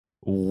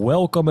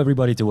Welcome,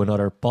 everybody, to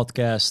another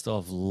podcast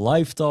of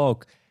Live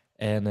Talk.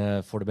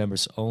 And for the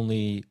members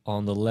only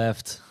on the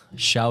left,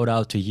 shout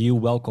out to you.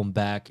 Welcome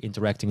back,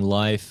 interacting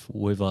live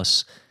with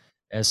us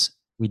as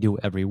we do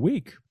every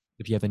week.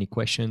 If you have any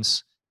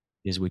questions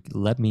this week,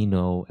 let me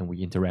know and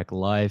we interact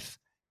live.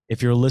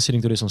 If you're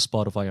listening to this on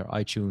Spotify or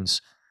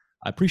iTunes,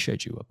 I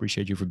appreciate you. I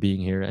appreciate you for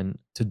being here. And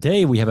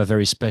today we have a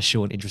very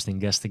special and interesting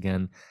guest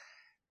again.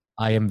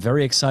 I am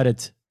very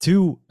excited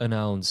to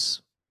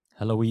announce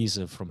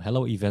Heloise from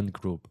Hello Event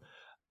Group,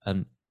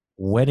 an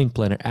wedding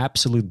planner,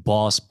 absolute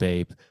boss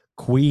babe,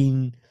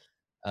 queen.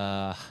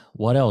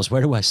 What else?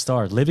 Where do I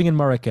start? Living in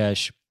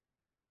Marrakesh,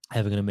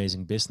 having an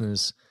amazing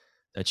business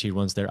that she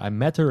runs there. I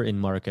met her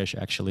in Marrakesh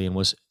actually and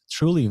was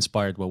truly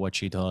inspired by what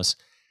she does.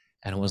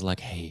 And I was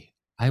like, hey,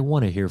 I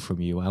want to hear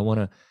from you. I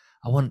want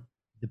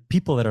the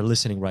people that are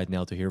listening right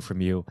now to hear from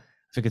you. I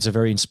think it's a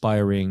very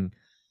inspiring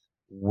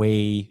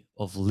way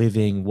of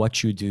living,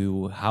 what you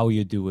do, how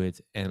you do it,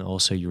 and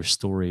also your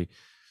story.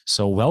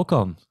 So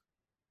welcome.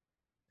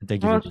 And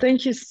thank you for Well, being.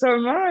 thank you so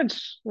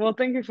much. Well,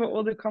 thank you for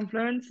all the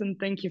compliments and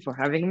thank you for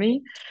having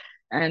me.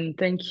 And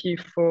thank you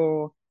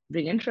for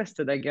being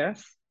interested, I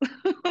guess.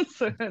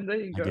 So there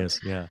you I go. guess,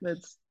 yeah.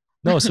 That's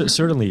No,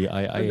 certainly.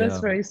 but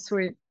that's very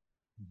sweet.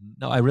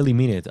 No, I really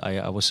mean it.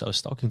 I was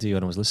talking to you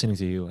and I was listening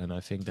to you, and I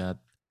think that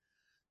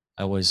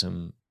I was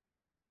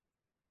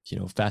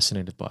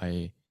fascinated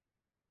by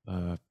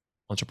uh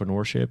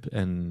entrepreneurship,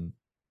 and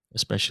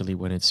especially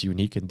when it's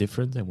unique and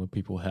different, and when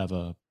people have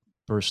a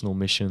personal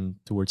mission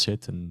towards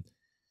it, and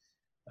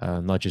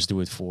not just do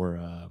it for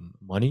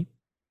money.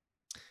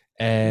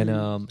 And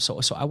Mm.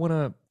 so I want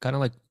to kind of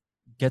like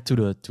get to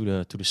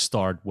the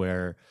start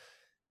where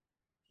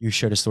you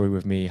share the story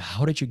with me.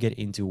 How did you get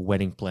into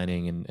wedding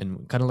planning,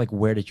 and kind of like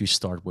where did you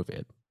start with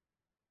it?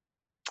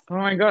 Oh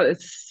my God,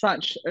 it's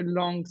such a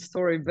long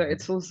story, but Mhm.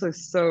 it's also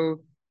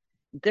so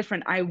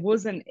different. I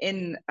wasn't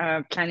in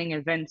planning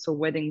events or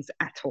weddings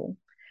at all.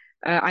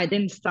 I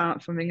didn't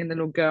start from being a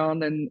little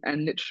girl and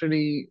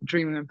literally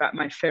dreaming about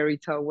my fairy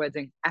tale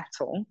wedding at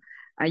all.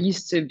 I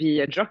used to be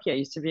a jockey. I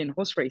used to be in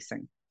horse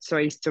racing. So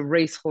I used to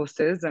race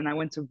horses and I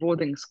went to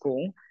boarding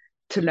school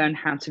to learn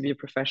how to be a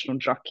professional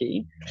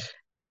jockey. Mhm.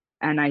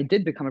 And I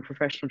did become a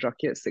professional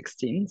jockey at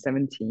 16,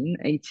 17,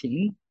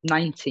 18,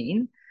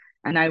 19.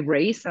 And I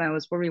raced and I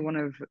was probably one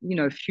of,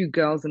 a few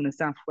girls in the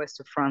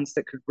southwest of France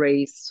that could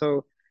race.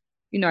 So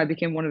I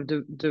became one of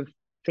the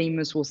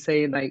famous, we'll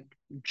say, like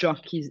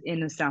jockeys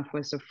in the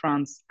southwest of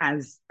France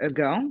as a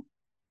girl.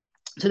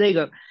 So there you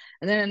go.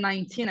 And then at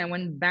 19, I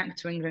went back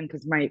to England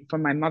because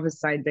from my mother's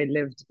side,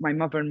 my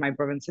mother and my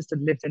brother and sister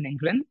lived in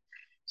England.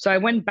 So I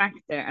went back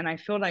there and I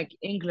feel like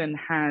England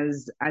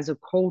has, as a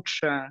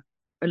culture,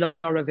 a lot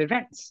of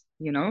events,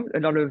 a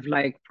lot of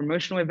like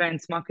promotional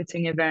events,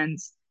 marketing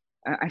events.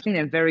 I think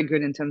they're very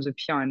good in terms of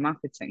PR and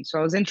marketing. So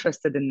I was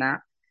interested in that.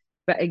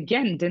 But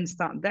again, didn't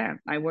start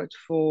there. I worked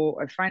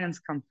for a finance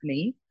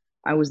company.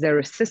 I was their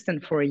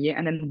assistant for a year.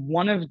 And then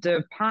one of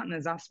the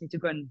partners asked me to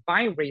go and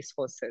buy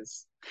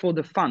racehorses for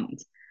the fund,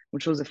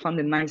 which was a fund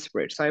in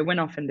Knightsbridge. So I went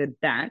off and did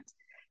that.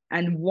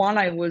 And while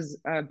I was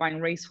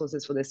buying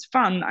racehorses for this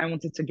fund, I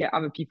wanted to get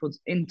other people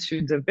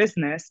into the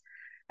business.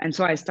 And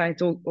so I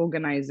started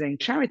organizing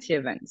charity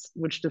events,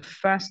 which the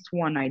first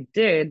one I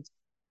did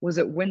was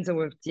at Windsor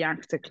with the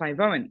actor Clive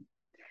Owen.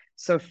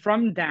 So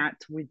from that,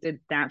 we did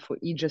that for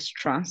Aegis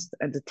Trust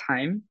at the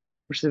time,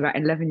 which is about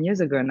 11 years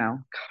ago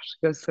now. Gosh,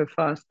 it goes so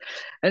fast.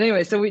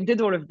 Anyway, so we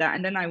did all of that.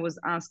 And then I was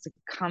asked to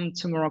come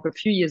to Morocco a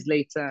few years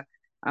later.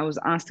 I was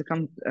asked to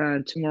come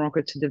to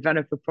Morocco to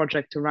develop a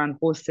project around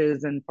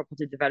horses and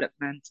property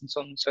development and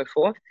so on and so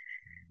forth.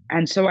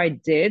 And so I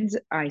did.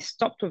 I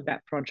stopped with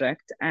that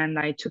project and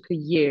I took a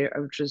year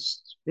of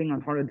just being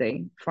on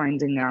holiday,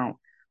 finding out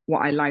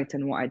what I liked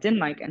and what I didn't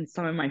like. And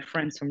some of my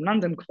friends from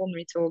London called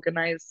me to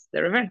organize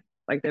their event,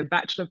 like their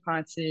bachelor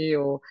party,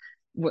 or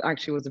what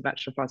actually was a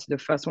bachelor party. The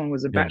first one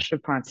was a Yeah. bachelor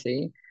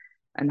party.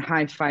 And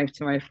high five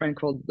to my friend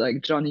called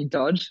like Johnny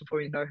Dodge,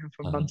 before you know him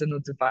from Uh-huh. London or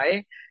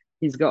Dubai.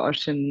 He's got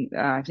ocean,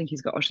 I think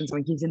he's got ocean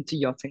something. He's into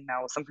yachting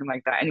now or something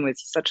like that. Anyways,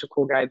 he's such a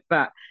cool guy.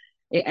 But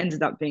it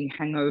ended up being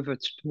hangover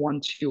to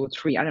one, two, or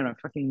three. I don't know,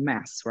 fucking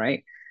mess,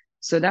 right?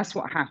 So that's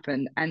what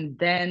happened. And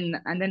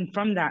then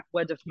from that,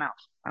 word of mouth.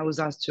 I was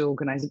asked to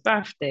organize a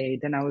birthday,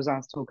 then I was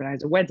asked to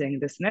organize a wedding,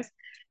 this and this.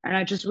 And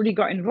I just really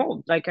got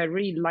involved. Like I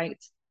really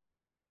liked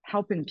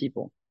helping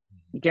people,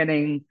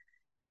 getting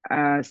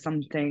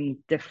something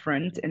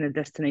different in a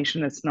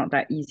destination that's not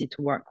that easy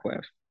to work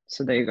with.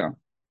 So there you go.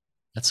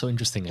 That's so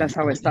interesting, That's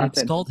how it and it's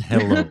started. called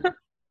Hello,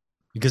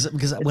 because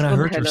It's when I called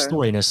heard your Hello.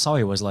 story and I saw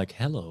it, I was like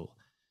Hello,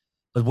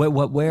 but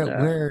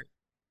Yeah.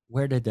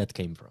 where did that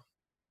came from?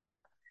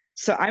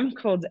 So I'm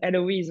called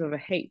Eloise with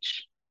a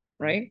H,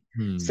 right?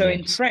 So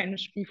in Yes.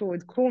 French, people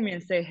would call me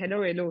and say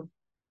hello, hello,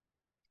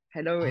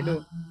 hello,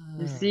 hello.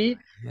 You Ah, see?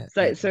 yeah,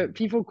 yeah. So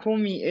people call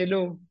me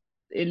Elo,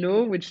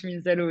 Elo, which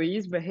means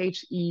Eloise, but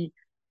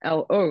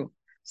Helo.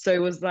 So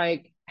it was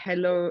like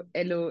hello,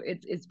 Elo.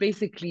 It's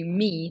basically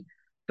me,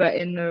 but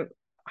in a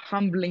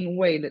humbling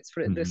way. Let's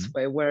put it this Hmm.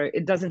 way, where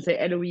it doesn't say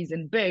Eloise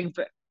in big,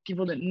 but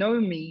people that know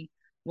me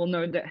will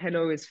know that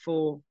hello is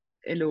for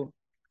hello,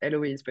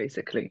 Eloise,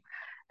 basically.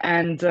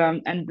 And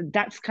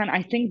that's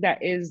I think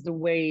that is the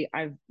way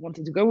I've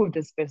wanted to go with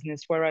this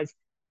business. Whereas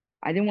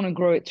I didn't want to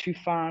grow it too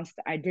fast.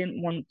 I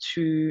don't want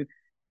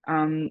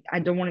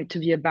it to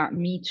be about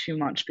me too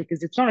much,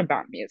 because it's not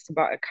about me. It's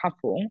about a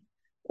couple,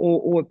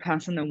 or a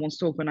person that wants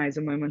to organize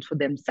a moment for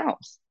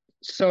themselves.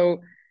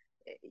 So,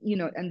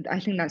 and I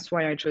think that's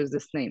why I chose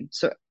this name.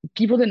 So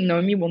people that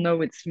know me will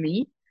know it's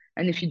me.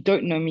 And if you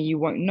don't know me, you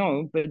won't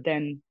know. But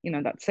then,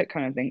 that's it,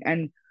 kind of thing.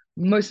 And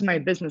most of my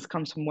business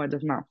comes from word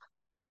of mouth.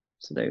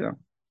 So there you go.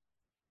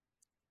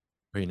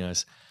 Very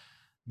nice.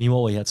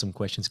 Meanwhile, we had some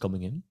questions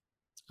coming in.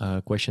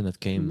 A question that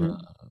came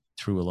Mm-hmm.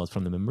 through a lot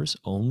from the members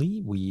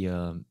only. We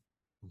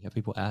have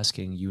people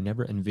asking, you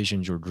never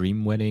envisioned your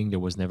dream wedding. There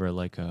was never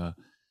like a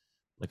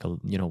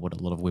what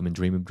a lot of women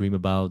dream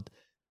about,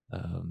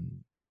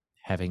 um,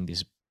 having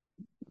this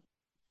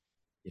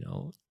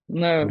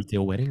No,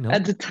 retail wedding. No,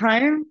 at the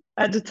time,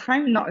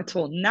 not at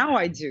all. Now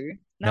I do.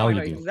 Now now I you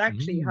know do.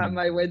 exactly how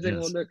my wedding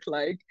will Yes. look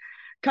like.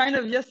 Kind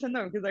of yes and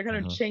no, because I kind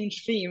of Uh-huh.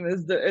 change theme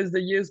as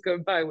the years go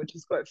by, which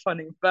is quite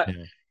funny. But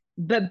Yeah.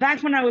 but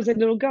back when I was a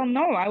little girl,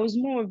 no, I was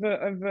more of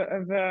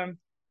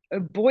a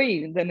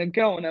boy than a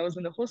girl when I was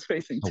in the horse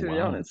racing, Oh to be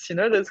wow. honest.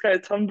 Those kind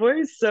of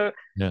tomboys. So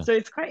Yeah. so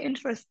it's quite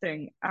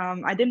interesting.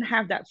 I didn't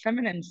have that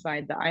feminine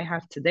side that I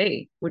have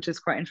today, which is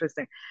quite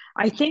interesting.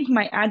 I think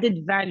my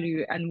added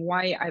value and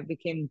why I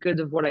became good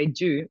at what I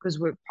do, because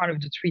we're part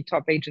of the three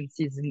top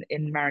agencies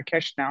in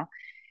Marrakesh now,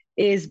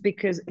 is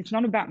because it's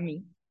not about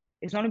me.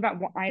 It's not about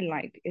what I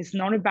like. It's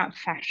not about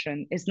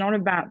fashion. It's not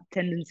about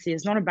tendency.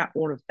 It's not about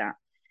all of that.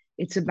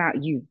 It's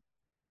about you.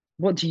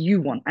 What do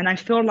you want? And I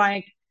feel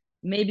like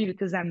maybe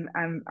because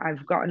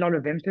I've got a lot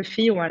of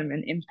empathy, or I'm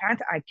an empath,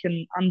 I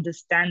can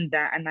understand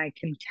that, and I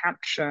can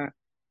capture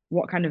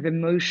what kind of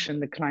emotion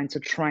the clients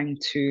are trying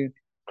to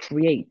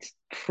create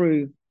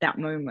through that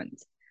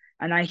moment.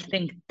 And I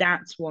think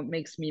that's what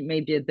makes me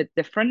maybe a bit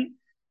different,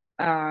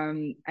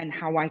 and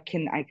how I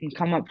can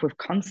come up with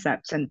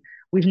concepts. And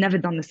we've never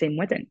done the same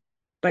wedding.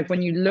 Like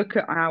when you look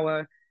at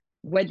our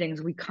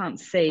weddings, we can't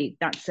say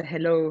that's a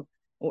Hello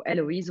or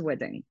Eloise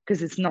wedding,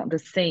 because it's not the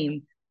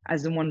same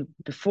as the one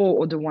before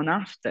or the one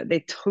after. They're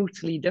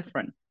totally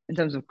different in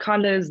terms of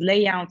colors,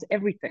 layout,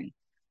 everything.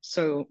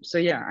 So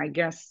yeah, I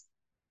guess,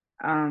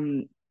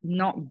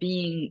 not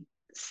being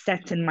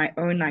set in my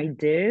own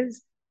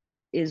ideas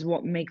is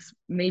what makes,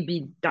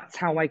 maybe that's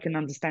how I can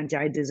understand the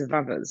ideas of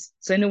others.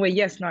 So in a way,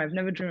 yes, no, I've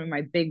never dreamed of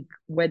my big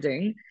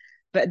wedding,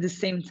 but at the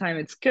same time,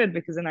 it's good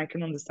because then I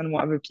can understand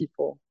what other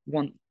people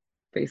want,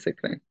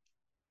 basically.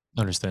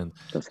 Understand.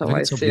 That's I how think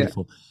I it's so see it.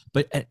 beautiful.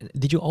 But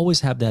did you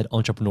always have that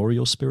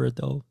entrepreneurial spirit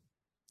though?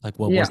 Like,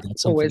 what was Yeah, that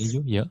something in always.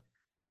 you? Yeah.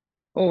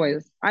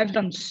 Always. I've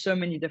done so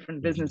many different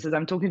Mhm. businesses.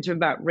 I'm talking to you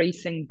about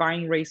racing,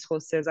 buying race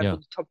horses. I Yeah.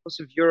 bought the top horse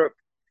of Europe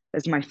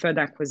as my third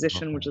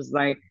acquisition, which Okay. is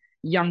like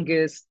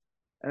youngest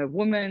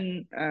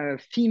woman,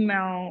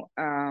 female,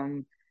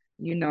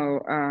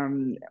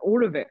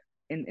 all of it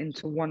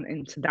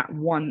into that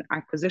one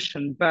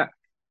acquisition. But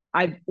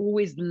I've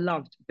always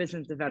loved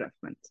business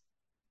development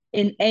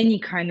in any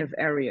kind of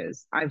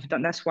areas. I've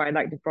done. That's why I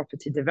like the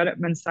property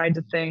development side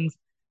of things.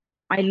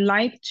 I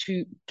like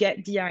to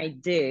get the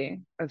idea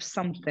of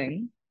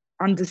something,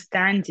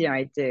 understand the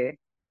idea,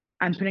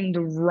 and putting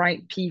the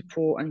right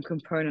people and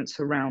components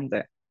around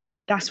it.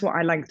 That's what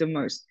I like the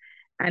most.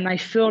 And I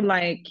feel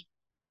like,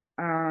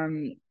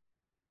 um,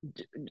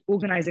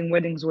 organizing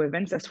weddings or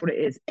events, that's what it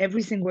is.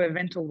 Every single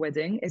event or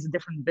wedding is a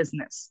different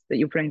business that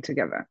you're putting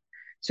together.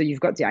 So you've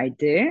got the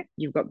idea,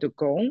 you've got the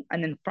goal,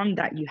 and then from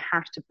that, you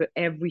have to put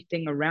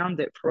everything around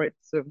it for it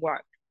to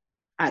work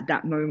at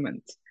that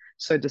moment.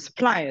 So the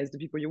suppliers, the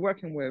people you're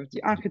working with,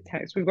 the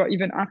architects, we've got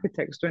even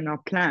architects doing our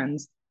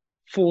plans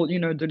for,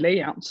 the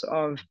layouts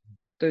of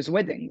those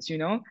weddings,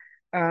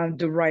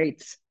 the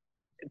right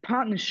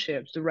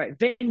partnerships, the right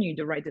venue,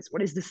 the right this.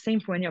 What is the same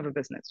for any other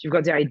business? You've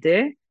got the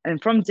idea,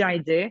 and from the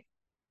idea,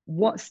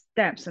 what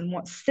steps and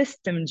what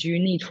system do you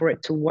need for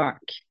it to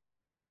work?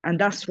 And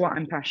that's what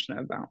I'm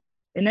passionate about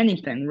in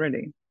anything,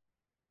 really.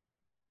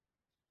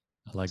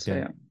 I like So that.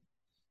 yeah.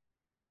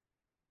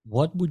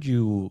 What would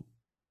you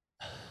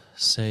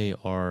say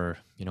are,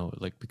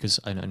 like, because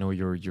I know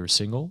you're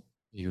single,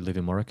 you live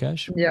in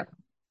Marrakesh. Yeah.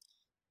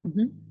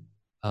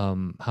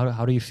 Mm-hmm.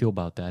 How do you feel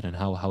about that, and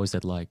how is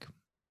that like?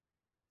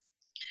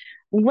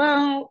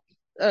 Well,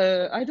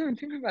 I don't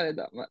think about it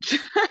that much.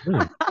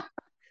 Really?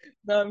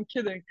 No, I'm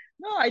kidding.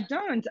 No, I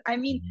don't. I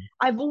mean, Mhm.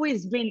 I've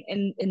always been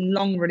in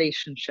long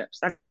relationships.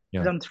 I've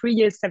Yeah. done 3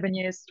 years, 7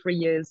 years, 3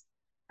 years,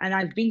 and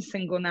I've been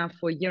single now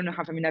for a year and a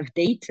half. I mean, I've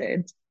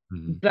dated,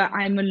 Mhm. but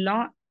I'm a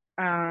lot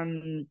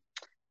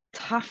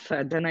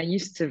tougher than I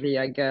used to be,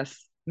 I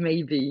guess,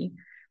 maybe,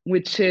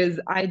 which is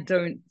I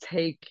don't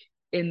take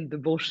in the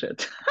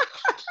bullshit.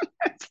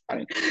 That's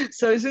funny.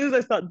 So as soon as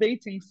I start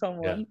dating Yeah.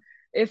 someone,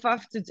 if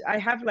after I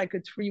have like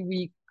a 3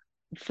 week,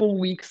 4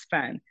 week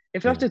span,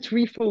 if Yeah. after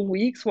 3 4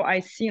 weeks what I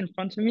see in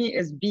front of me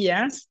is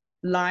BS,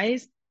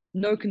 lies,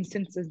 no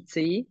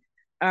consistency,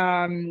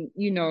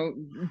 you know,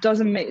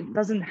 doesn't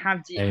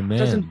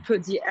Amen.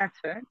 put the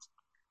effort,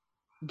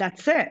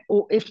 that's it.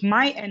 Or if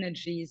my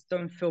energies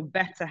don't feel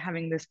better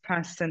having this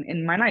person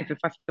in my life, if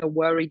I feel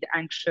worried,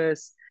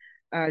 anxious,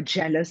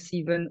 jealous,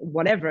 even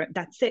whatever,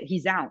 that's it.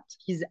 He's out.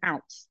 He's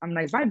out. I'm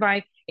like, bye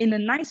bye. In a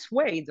nice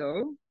way,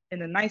 though, in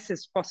the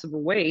nicest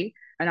possible way.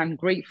 And I'm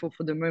grateful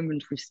for the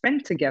moment we've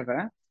spent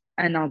together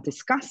and I'll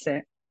discuss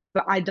it.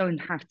 But I don't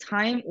have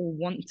time or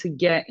want to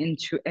get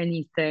into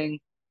anything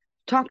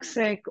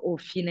toxic or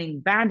feeling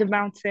bad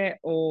about it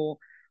or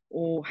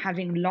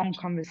having long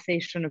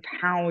conversation of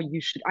how you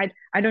should.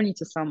 I don't need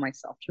to sell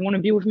myself. You want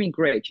to be with me,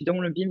 great. You don't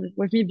want to be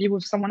with me, be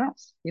with someone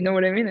else. You know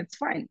what I mean? It's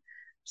fine.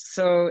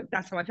 So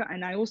that's how I feel.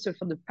 And I also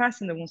feel the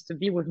person that wants to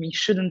be with me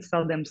shouldn't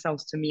sell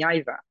themselves to me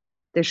either.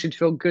 They should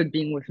feel good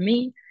being with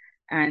me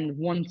and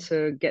want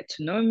to get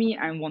to know me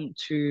and want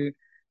to,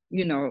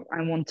 you know,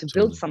 I want to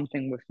build Absolutely.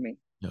 something with me.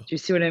 Yeah. Do you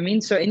see what I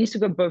mean? So it needs to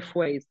go both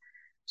ways.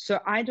 So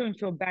I don't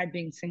feel bad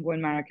being single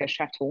in Marrakesh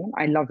at all.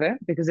 I love it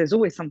because there's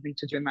always something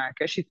to do in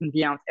Marrakesh. You can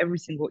be out every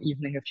single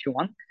evening if you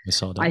want. I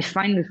saw that. I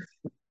find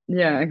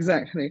yeah,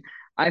 exactly.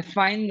 I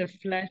find the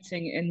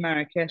flirting in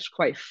Marrakesh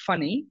quite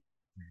funny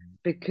Mhm.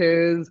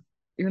 because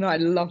even though I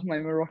love my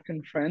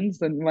Moroccan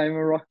friends and my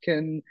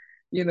Moroccan,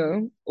 you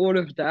know, all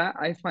of that,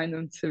 I find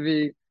them to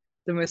be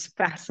the most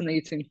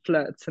fascinating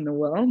flirts in the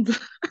world.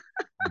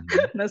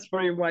 Mhm. That's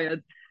probably why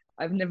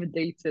I've never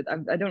dated.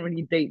 I don't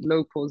really date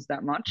locals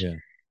that much. Yeah.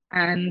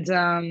 And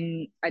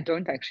I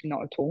don't actually,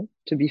 not at all,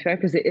 to be fair,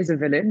 because it is a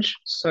village.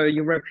 So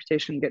your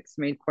reputation gets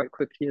made quite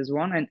quickly as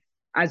one. And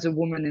as a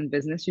woman in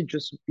business, you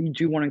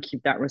do want to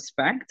keep that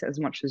respect as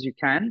much as you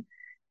can.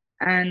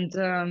 And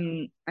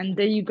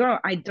there you go.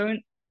 I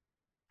don't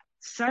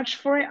search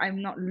for it.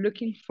 I'm not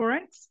looking for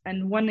it.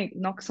 And when it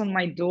knocks on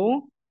my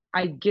door,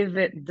 I give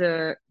it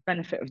the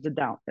benefit of the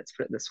doubt. Let's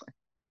put it this way.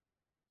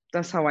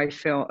 That's how I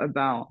feel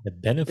about The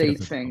benefit of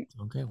the doubt. dating.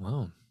 Okay,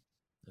 wow.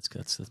 That's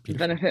The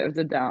beautiful. benefit of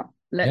the doubt.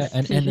 Yeah, Let's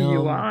and see and who you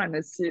um are and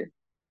let's see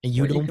and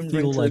you what you don't can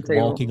bring feel to the like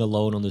walking table.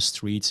 alone on the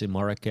streets in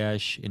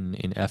Marrakesh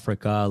in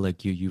Africa,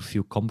 like you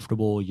feel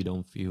comfortable, you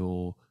don't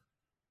feel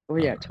Oh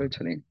uh yeah,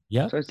 totally.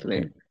 yeah. Totally.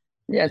 Okay.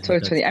 Yeah, Yeah,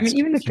 totally. I mean, that's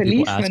even a the few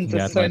people policemen asking are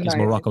that, so like, is nice.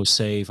 Morocco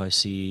safe? I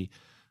see.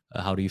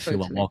 How do you feel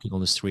about Totally. walking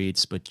on the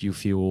streets? But you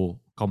feel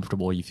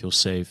comfortable, you feel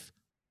safe.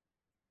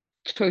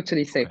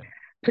 Totally safe. Okay.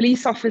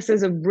 Police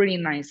officers are really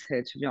nice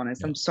here, to be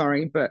honest. Yeah. I'm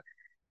sorry, but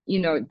you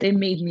know, they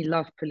made me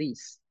love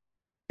police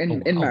Oh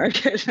in wow.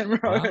 Marrakesh and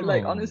Morocco.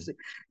 Like Wow. honestly,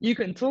 you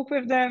can talk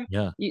with them.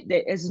 Yeah.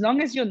 As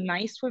long as you're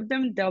nice with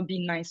them, they'll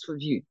be nice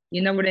with you.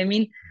 You know what I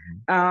mean?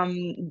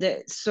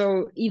 Mhm.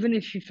 So even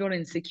if you feel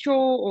insecure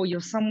or you're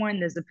someone,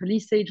 there's a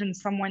police agent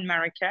somewhere in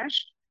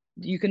Marrakesh,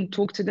 you can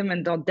talk to them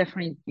and they'll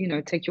definitely, you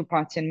know, take your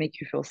party and make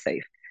you feel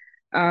safe.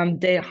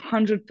 They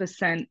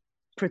 100%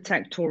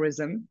 protect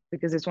tourism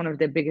because it's one of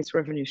their biggest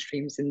revenue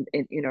streams in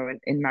you know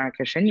in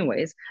Marrakesh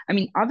anyways. I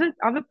mean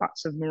other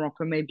parts of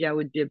Morocco maybe I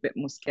would be a bit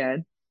more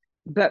scared,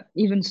 but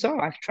even so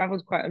I've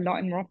traveled quite a lot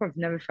in Morocco. I've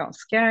never felt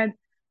scared.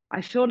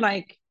 I feel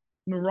like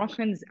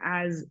Moroccans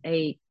as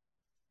a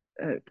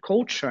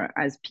culture,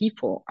 as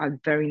people, are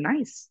very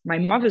nice. My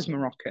mother's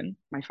Moroccan,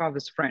 my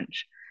father's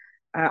French.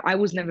 I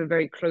was never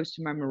very close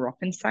to my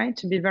Moroccan side,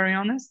 to be very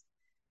honest.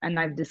 And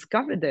I've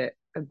discovered it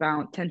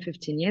about 10,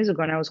 15 years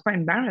ago. And I was quite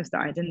embarrassed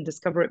that I didn't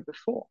discover it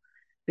before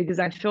because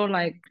I feel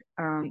like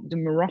the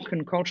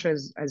Moroccan culture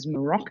as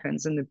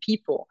Moroccans and the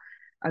people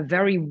are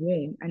very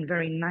warm and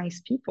very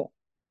nice people.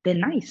 They're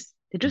nice.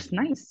 They're just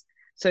Mhm. nice.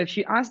 So if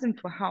you ask them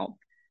for help,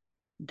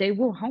 they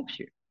will help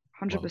you Wow.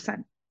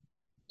 100%.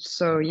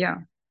 So yeah,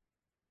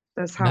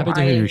 that's I'm how happy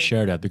to hear you I.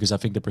 share that because I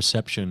think the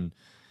perception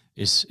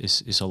is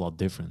a lot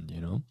different,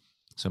 you know.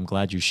 So I'm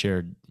glad you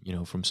shared, you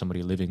know, from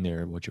somebody living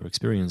there what your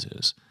experience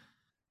is,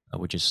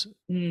 which is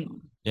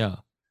Mm, yeah.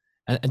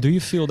 And do you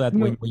feel that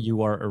no, when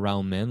you are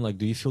around men, like,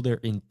 do you feel they're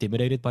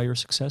intimidated by your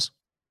success?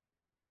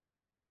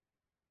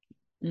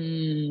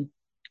 mm,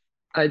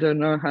 I don't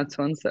know how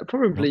to answer. No.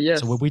 Probably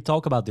So when yes. we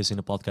talk about this in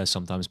the podcast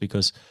sometimes,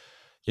 because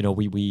you know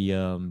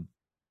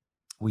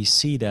we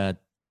see that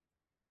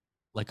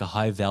like a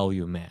high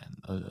value man,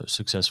 a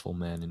successful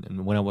man,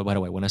 and when by the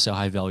way, when I say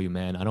high value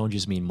man, I don't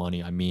just mean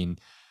money. I mean,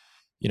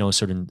 you know,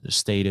 certain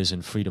status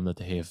and freedom that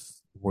they have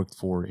worked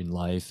for in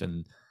life,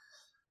 and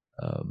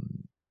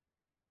um,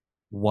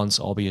 wants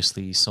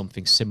obviously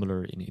something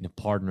similar in a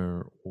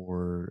partner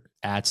or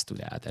adds to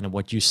that. And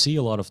what you see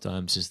a lot of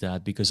times is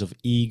that because of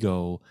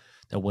ego,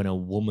 that when a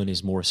woman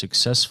is more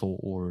successful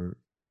or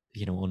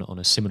you know on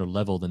a similar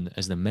level than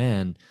as the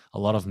man, a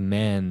lot of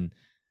men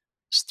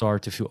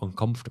start to feel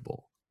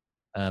uncomfortable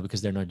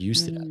because they're not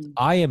used to that. Mm,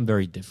 I am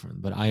very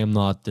different, but I am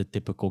not the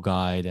typical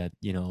guy that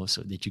you know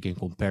so that you can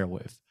compare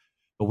with.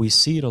 But we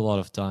see it a lot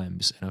of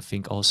times, and I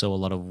think also a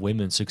lot of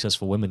women,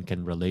 successful women,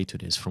 can relate to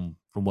this from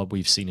what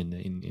we've seen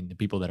in the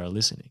people that are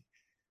listening.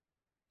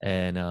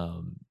 And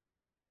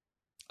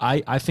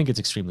I think it's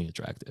extremely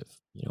attractive,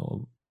 you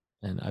know,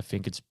 and I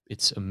think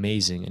it's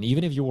amazing. And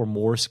even if you are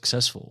more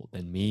successful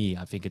than me,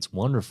 I think it's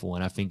wonderful,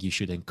 and I think you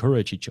should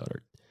encourage each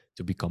other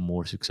to become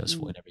more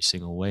successful mm, in every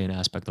single way and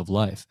aspect of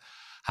life.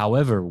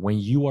 However, when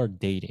you are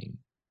dating,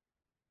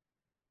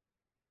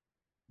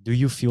 do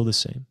you feel the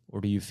same,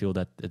 or do you feel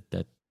that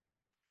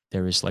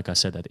there is, like I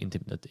said, that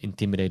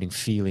intimidating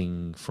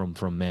feeling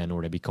from men,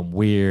 or they become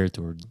weird,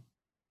 or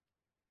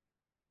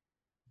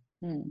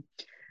Hmm.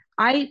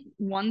 I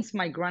once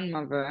my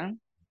grandmother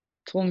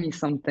told me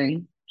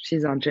something.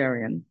 She's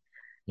Algerian,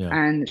 yeah,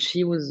 and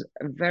she was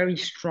a very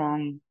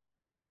strong.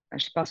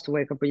 She passed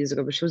away a couple of years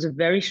ago, but she was a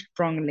very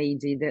strong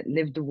lady that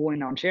lived the war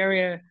in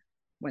Algeria,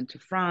 went to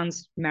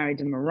France, married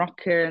a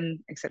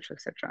Moroccan, etc.,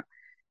 etc.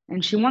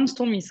 And she once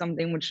told me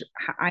something which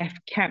I have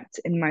kept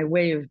in my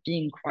way of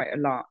being quite a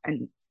lot,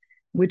 and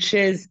which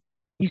is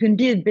you can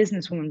be a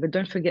businesswoman, but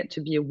don't forget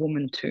to be a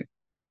woman too.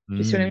 Do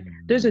you see what I mean?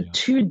 Those are yeah,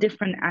 two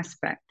different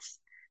aspects.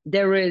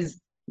 There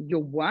is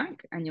your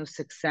work and your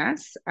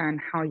success and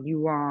how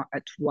you are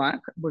at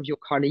work with your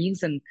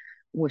colleagues and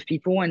with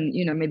people. And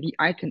maybe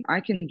I can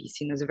be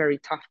seen as a very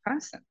tough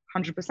person,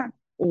 100%,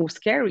 or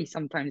scary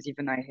sometimes,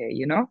 even I hear,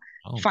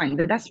 oh, fine,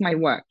 but that's my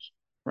work,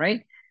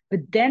 right?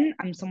 But then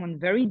I'm someone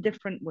very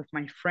different with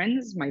my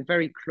friends, my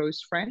very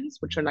close friends,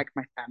 which are mhm, like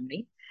my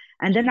family.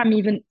 And then I'm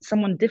even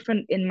someone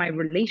different in my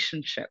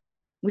relationship,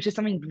 which is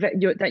something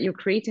that you're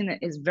creating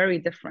that is very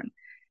different.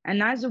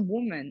 And as a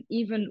woman,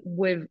 even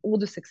with all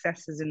the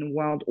successes in the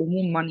world, or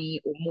more money,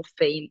 or more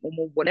fame, or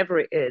more whatever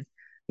it is,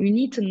 you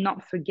need to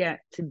not forget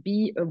to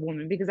be a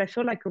woman, because I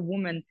feel like a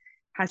woman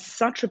has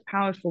such a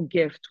powerful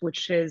gift,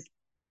 which is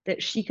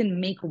that she can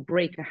make or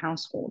break a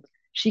household.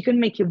 She can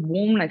make it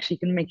warm, like she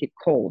can make it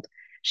cold.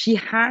 She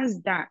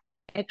has that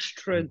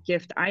extra mm,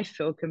 gift, I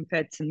feel,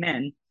 compared to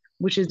men,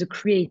 which is the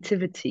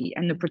creativity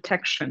and the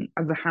protection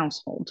of a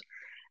household.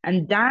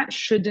 And that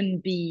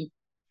shouldn't be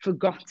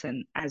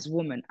forgotten as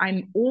women.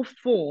 I'm all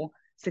for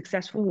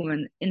successful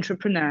women,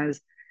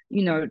 entrepreneurs,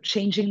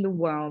 changing the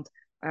world,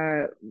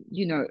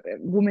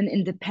 women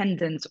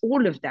independence,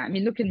 all of that. I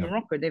mean, look in yeah,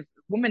 Morocco,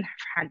 women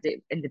have had the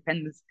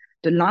independence,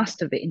 the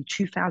last of it in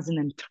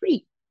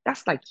 2003.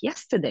 That's like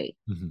yesterday.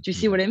 mhm, Do you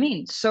see mhm, what I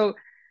mean? So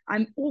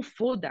I'm all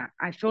for that.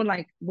 I feel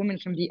like women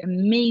can be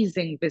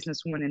amazing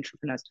businesswomen,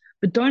 entrepreneurs,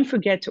 but don't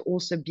forget to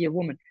also be a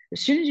woman.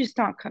 As soon as you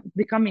start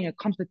becoming a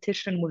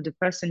competition with the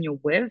person you're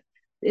with,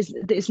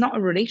 it's not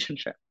a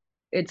relationship.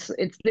 It's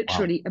wow,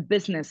 literally a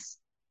business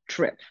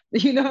trip.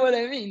 You know what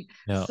I mean?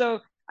 yeah,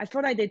 So I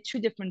thought I did two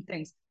different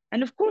things.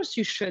 And of course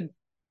you should.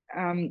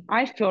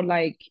 I feel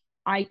like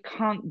I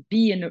can't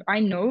be in I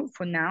know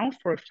for now,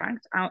 for a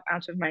fact, out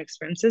of my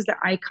experiences, that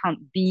I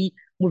can't be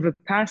with a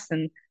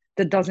person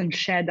that doesn't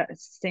share that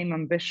same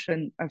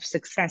ambition of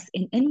success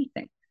in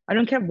anything. I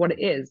don't care what it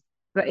is,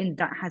 but in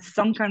that has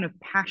some kind of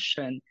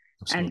passion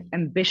and absolutely,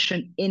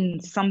 ambition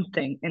in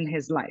something in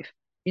his life.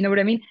 You know what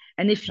I mean?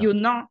 And yeah,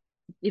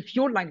 if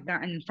you're like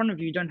that and in front of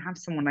you, you don't have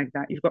someone like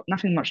that, you've got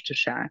nothing much to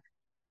share.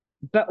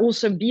 But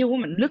also be a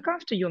woman, look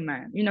after your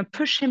man,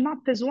 push him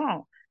up as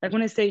well. Like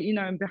when I say,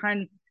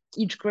 behind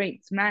each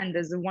great man,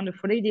 there's a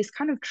wonderful lady, it's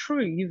kind of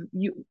true.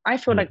 I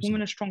feel like 100%.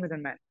 women are stronger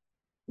than men,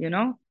 you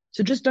know?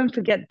 So just don't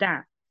forget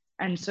that.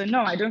 And so,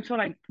 no, I don't feel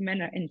like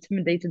men are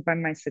intimidated by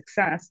my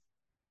success.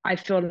 I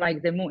feel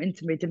like they're more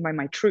intimidated by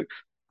my truth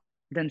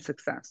than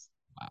success.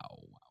 Wow,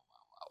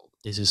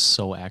 this is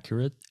so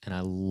accurate, and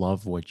I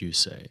love what you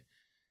say.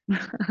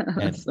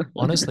 And So-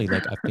 honestly,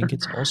 like I think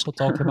it's also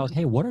talking about,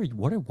 hey, what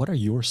are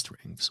your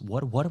strengths?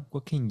 What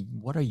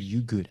are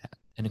you good at?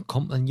 And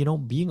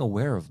and being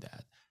aware of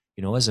that.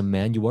 As a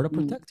man, you are a Mm,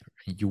 protector,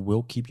 and you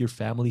will keep your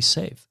family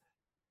safe,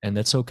 and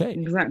that's okay.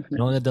 exactly.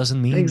 That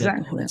doesn't mean that, oh,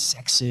 Exactly. that's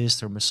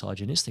sexist or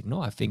misogynistic.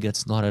 No, I think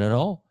that's not it at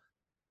all.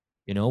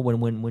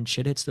 When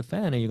shit hits the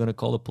fan and you're gonna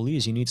call the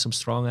police, you need some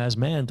strong ass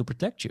man to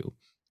protect you,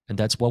 and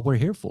that's what we're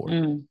here for.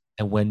 Mm,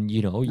 And when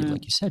like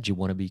mm, you said, you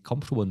want to be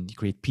comfortable and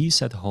create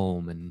peace at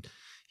home, and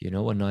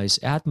a nice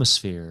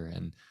atmosphere,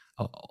 and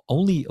uh,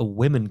 only a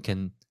woman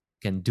can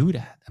do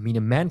that. I mean,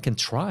 a man can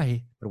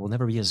try, but it will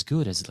never be as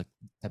good as like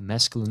that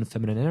masculine and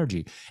feminine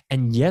energy.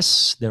 And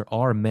yes, there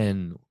are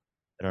men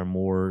that are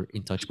more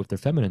in touch with their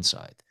feminine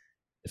side,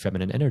 the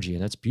feminine energy,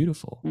 and that's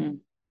beautiful. mm,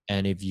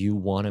 And if you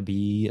want to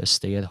be a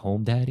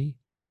stay-at-home daddy,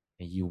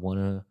 and you want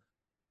to,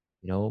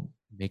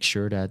 make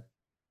sure that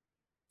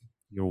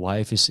your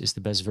wife is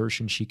the best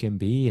version she can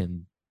be,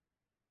 and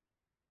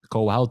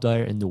go out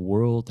there in the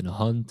world and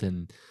hunt,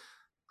 and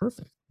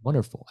perfect,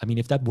 wonderful. I mean,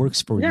 if that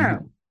works for yeah.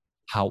 you.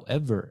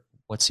 However,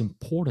 what's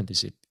important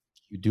is if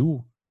you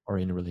do are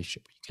in a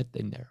relationship, you get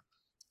in there,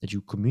 that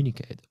you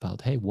communicate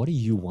about, hey, what do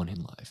you want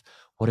in life?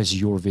 What is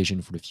your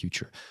vision for the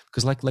future?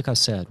 Because like I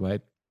said,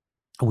 right,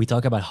 when we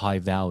talk about high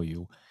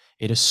value,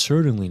 it is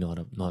certainly not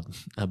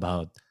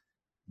about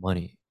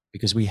money,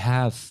 because we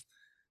have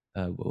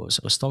I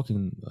was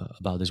talking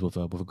about this with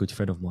a good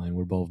friend of mine.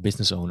 We're both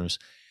business owners,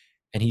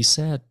 and he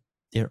said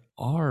there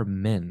are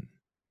men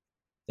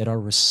that are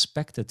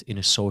respected in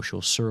a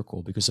social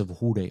circle because of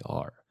who they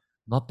are,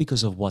 not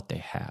because of what they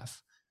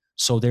have.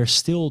 So they're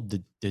still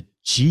the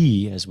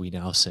G, as we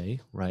now say,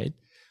 right?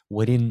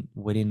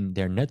 Within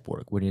their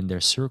network, within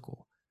their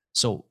circle.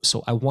 So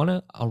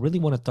I really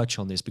wanna touch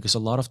on this, because a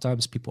lot of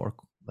times people are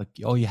like,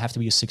 oh, you have to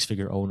be a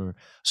six-figure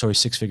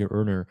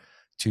earner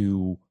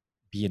to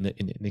be in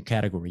the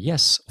category.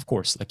 Yes, of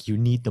course, like you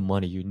need the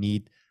money, you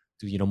need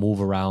to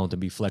move around and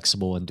be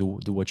flexible and do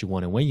what you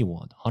want and when you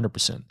want,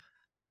 100%.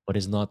 But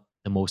it's not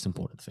the most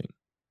important thing.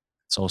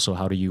 It's also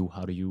how do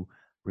you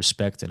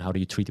respect and how do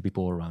you treat the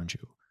people around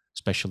you,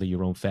 especially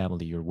your own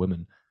family, your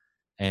women.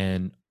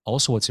 And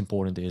also, what's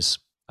important is,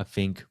 I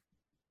think,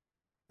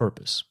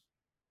 purpose.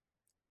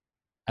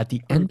 At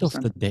the end of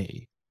the 100%.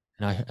 day,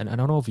 and I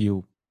don't know if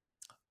you,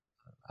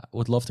 I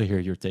would love to hear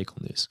your take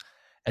on this.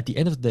 At the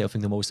end of the day, I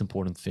think the most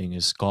important thing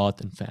is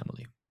God and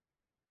family.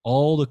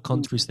 All the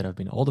countries that I've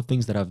been, all the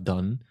things that I've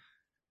done,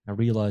 I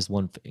realized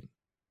one thing.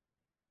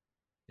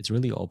 It's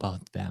really all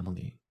about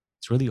family.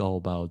 It's really all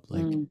about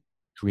like Mm,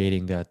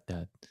 creating that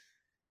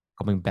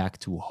coming back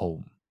to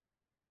home,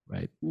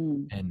 right?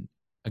 mm, And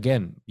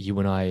again, you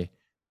and I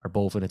are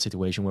both in a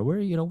situation where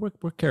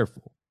we're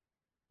careful.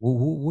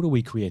 Who do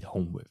we create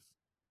home with?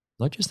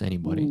 Not just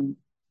anybody.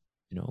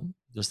 mm,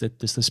 Does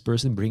this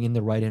person bring in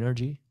the right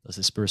energy? Does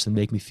this person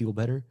make me feel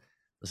better?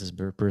 Does this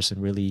person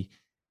really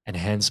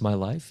enhance my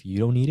life? You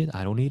don't need it.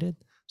 I don't need it.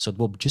 So it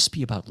will just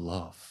be about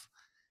love,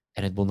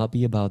 and it will not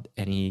be about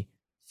any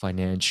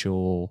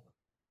financial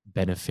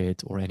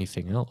benefit or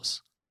anything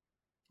else.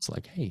 It's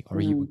like, hey,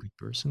 are you a mm. good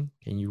person?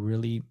 Can you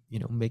really,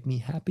 make me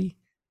happy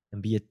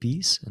and be at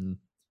peace and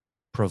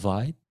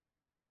provide?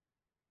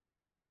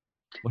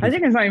 What do I you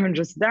think think? it's not even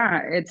just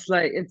that. It's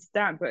like it's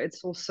that, but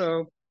it's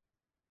also,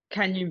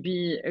 can you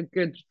be a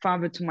good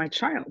father to my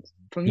child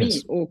for me?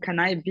 Yes. Or can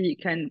I be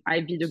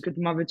the good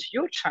mother to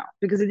your child?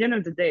 Because at the end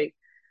of the day,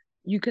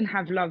 you can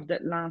have love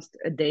that lasts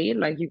a day,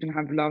 like you can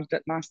have love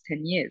that lasts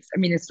 10 years. I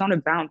mean, it's not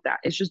about that.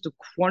 It's just the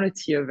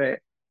quality of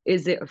it.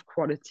 Is it of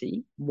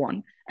quality?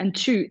 One. And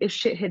two, if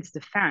shit hits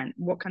the fan,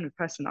 what kind of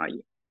person are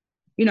you?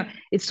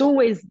 It's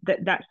always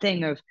that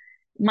thing of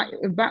my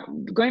about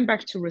going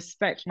back to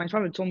respect. My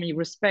father told me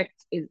respect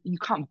is, you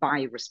can't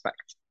buy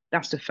respect.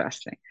 That's the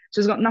first thing.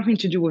 So it's got nothing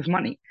to do with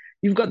money.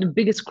 You've got the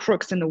biggest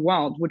crooks in the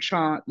world, which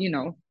are,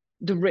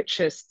 the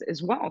richest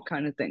as well,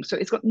 kind of thing. So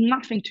it's got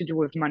nothing to do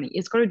with money.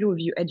 It's got to do with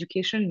your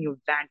education and your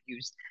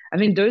values. I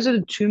think those are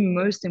the two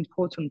most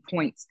important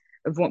points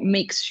of what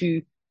makes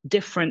you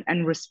different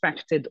and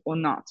respected or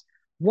not.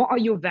 What are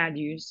your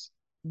values?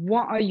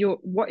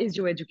 What is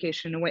your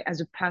education away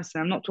as a person?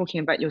 I'm not talking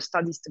about your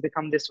studies to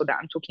become this or that.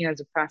 I'm talking as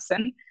a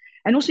person,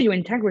 and also your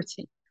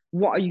integrity.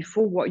 What are you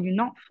for? What are you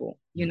not for?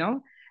 Yeah.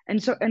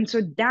 And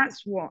so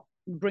that's what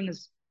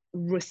brings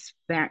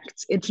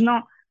respect. It's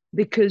not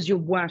because you're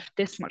worth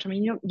this much. I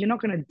mean, you're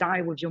not going to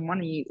die with your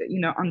money,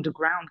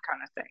 underground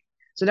kind of thing.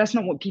 So that's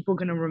not what people are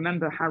going to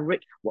remember how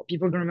rich. What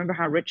people are going to remember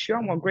how rich you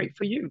are. Well, great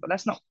for you, but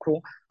that's not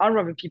cool. I'd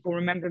rather people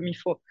remember me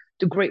for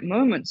the great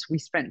moments we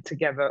spent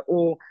together,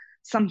 or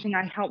something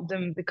I helped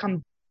them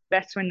become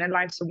better in their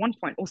lives at one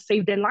point, or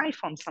save their life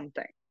on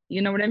something.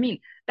 You know what I mean?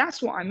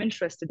 That's what I'm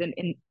interested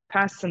in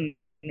personally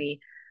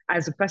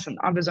as a person.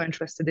 Others are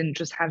interested in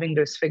just having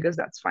those figures.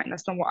 That's fine.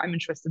 That's not what I'm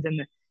interested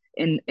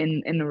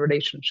in a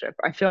relationship.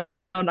 I feel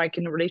like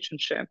in a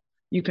relationship,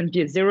 you can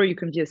be a zero, you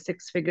can be a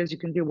six figures, you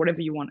can do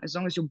whatever you want, as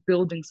long as you're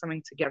building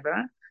something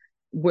together.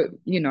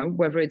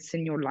 Whether it's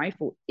in your life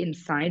or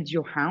inside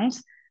your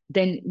house,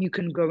 then you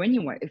can go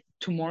anywhere. If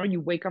tomorrow you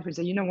wake up and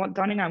say, you know what,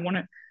 darling, I want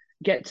to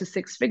get to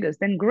six figures,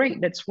 then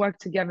great, let's work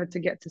together to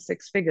get to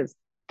six figures.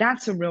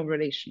 That's a real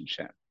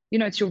relationship.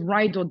 It's your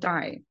ride or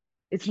die.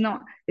 It's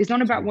not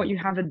about what Absolutely. you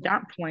have at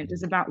that point.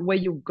 It's about where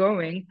you're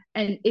going.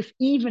 And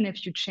even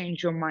if you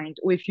change your mind,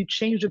 or if you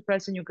change the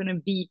person you're going to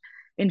be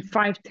in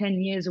 5,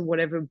 10 years or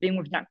whatever, being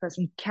with that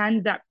person,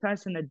 can that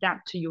person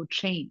adapt to your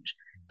change?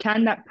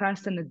 Can that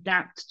person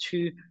adapt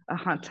to a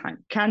hard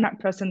time? Can that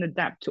person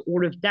adapt to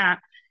all of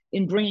that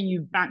in bringing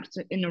you back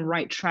in the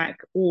right track,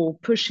 or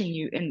pushing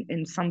you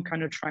in some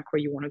kind of track where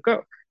you want to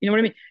go? You know what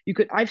I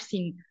mean? I've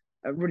seen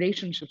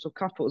relationships or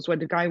couples where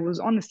the guy was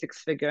on a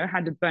six figure,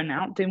 had a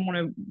burnout, didn't want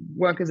to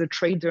work as a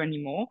trader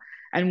anymore,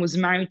 and was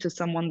married to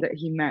someone that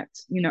he met,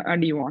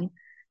 early on.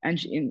 And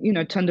she,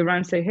 turned around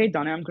and say, "Hey,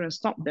 Donna, I'm going to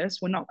stop this.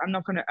 I'm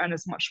not going to earn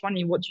as much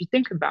money. What do you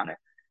think about it?"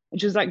 And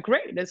she's like,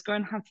 "Great, let's go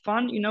and have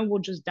fun. We'll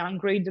just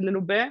downgrade a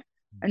little bit,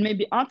 and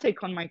maybe I'll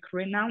take on my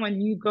career now,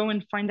 and you go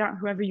and find out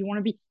whoever you want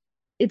to be."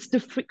 It's the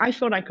free. I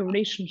feel like a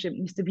relationship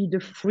needs to be the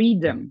Yeah.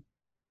 freedom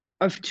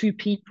of two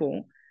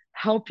people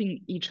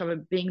helping each other,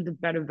 being the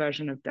better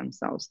version of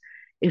themselves.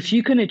 If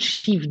you can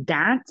achieve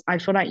that, I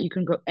feel like you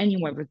can go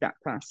anywhere with that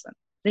person.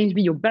 They need to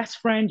be your best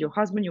friend, your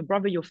husband, your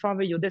brother, your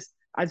father, your this.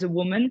 As a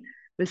woman,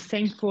 the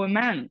same for a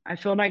man. I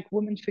feel like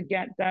women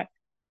forget that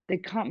they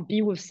can't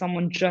be with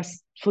someone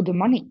just for the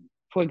money,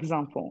 for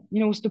example.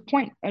 What's the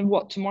point? And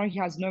what, tomorrow he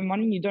has no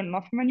money, you don't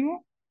love him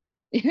anymore?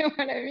 You know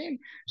what I mean?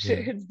 Shit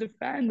Yeah. hits the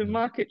fan, the Yeah.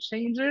 market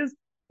changes.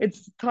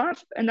 It's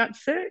tough, and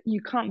that's it.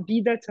 You can't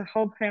be there to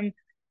help him,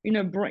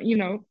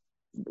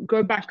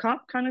 go back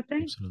up, kind of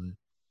thing. Absolutely.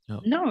 Yeah.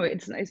 No,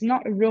 it's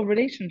not a real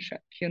relationship.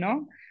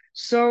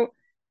 So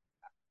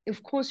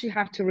of course you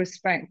have to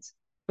respect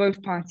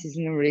both parties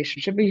in a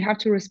relationship, but you have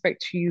to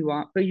respect who you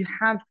are. But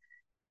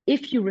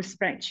if you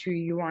respect who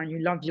you are and you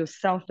love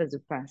yourself as a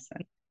person,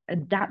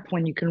 At that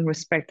point, you can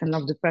respect and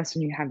love the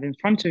person you have in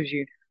front of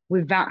you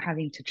without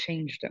having to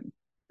change them,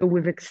 but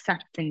with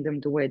accepting them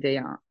the way they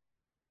are.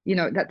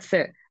 That's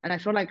it. And I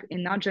feel like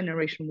in our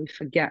generation, we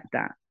forget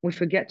that. We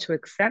forget to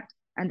accept,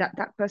 and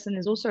that person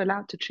is also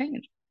allowed to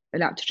change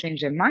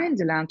their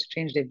minds, allowed to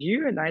change their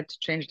view, allowed to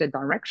change their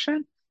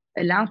direction,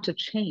 allowed to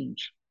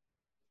change.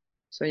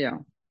 So yeah,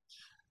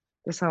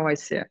 that's how I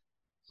see it.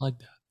 Like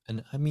that.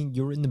 And I mean,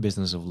 you're in the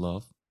business of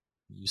love.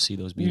 You see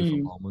those beautiful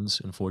Mm, moments.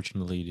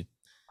 Unfortunately,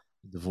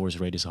 the divorce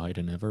rate is higher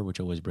than ever, which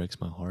always breaks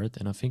my heart.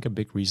 And I think a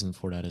big reason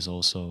for that is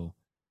also,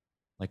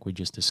 like we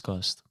just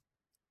discussed,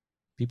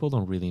 people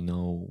don't really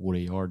know who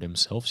they are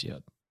themselves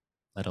yet,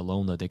 let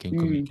alone that they can mm,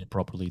 communicate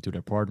properly to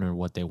their partner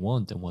what they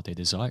want and what they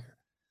desire.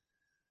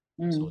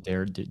 So mm,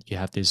 there, you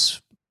have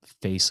this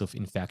phase of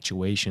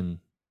infatuation,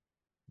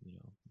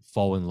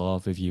 fall in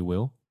love, if you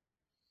will.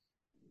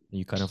 And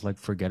you kind of like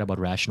forget about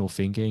rational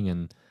thinking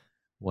and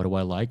what do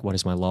I like? What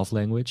is my love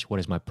language? What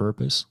is my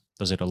purpose?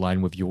 Does it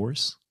align with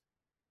yours?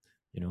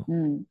 You know,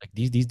 mm, like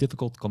these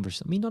difficult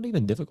conversations. I mean, not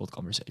even difficult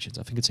conversations.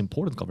 I think it's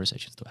important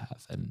conversations to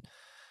have. And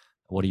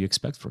what do you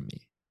expect from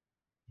me?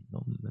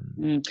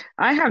 And, mm.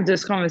 I have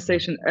this yeah,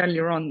 conversation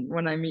earlier on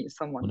when I meet why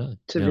someone, not?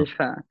 to Yeah, be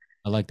fair.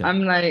 I like that.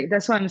 I'm like,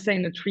 that's why I'm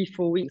saying the 3,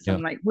 4 weeks. Yeah.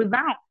 I'm like,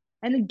 without,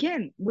 and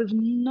again, with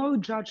no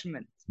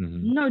judgment,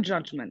 Hmm. no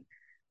judgment.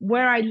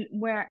 Where I,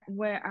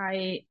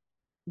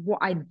 what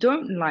I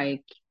don't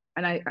like,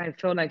 and I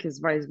feel like it's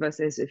vice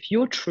versa, is if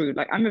you're true,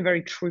 like I'm a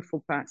very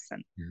truthful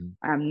person. Hmm.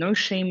 I have no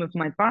shame of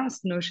my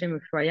past, no shame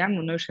of who I am,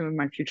 or no shame of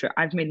my future.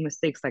 I've made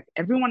mistakes like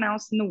everyone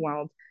else in the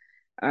world,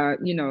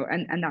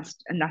 and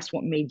that's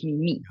what made me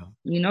me.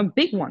 Yeah.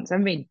 Big ones.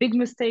 I've made big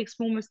mistakes,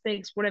 small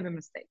mistakes, whatever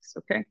mistakes.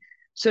 Okay,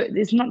 so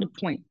it's not the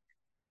point.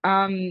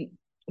 um,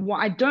 what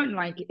I don't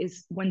like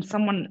is when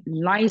someone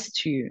lies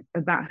to you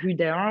about who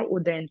they are or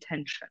their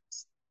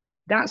intentions.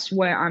 That's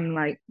where I'm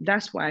like,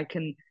 that's where I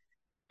can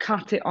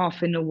cut it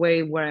off in a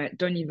way where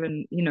don't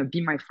even,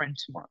 be my friend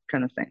tomorrow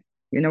kind of thing.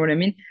 You know what I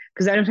mean?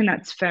 Because I don't think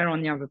that's fair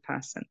on the other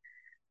person.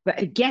 But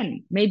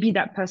again, maybe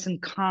that person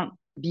can't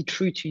be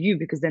true to you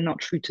because they're not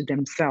true to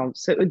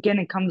themselves. So again,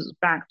 it comes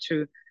back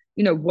to,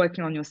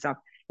 working on yourself.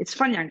 It's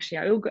funny, actually.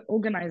 I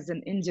organized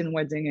an Indian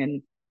wedding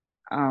in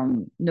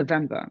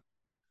November,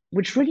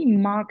 which really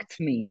marked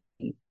me.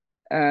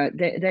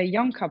 They're a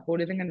young couple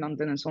living in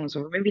London and so on and so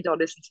forth. Maybe they'll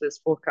listen to this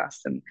podcast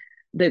and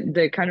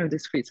they're kind of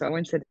discreet, so I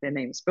won't say their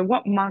names. But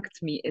what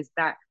marked me is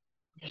that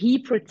he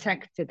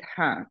protected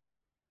her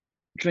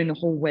during the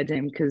whole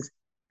wedding because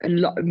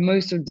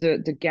most of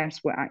the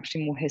guests were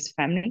actually more his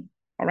family.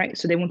 All right.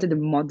 So they wanted a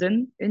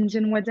modern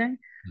Indian wedding.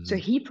 So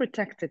Hmm. he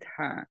protected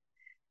her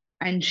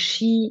and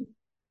she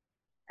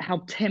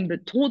helped him,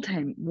 but told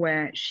him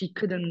where she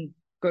couldn't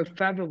go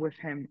further with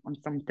him on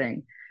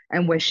something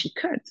and where she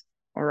could.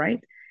 All right.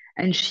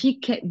 And she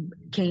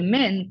came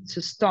in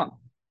to stop,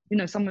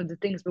 some of the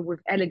things, but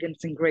with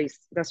elegance and grace.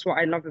 That's what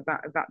I love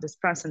about this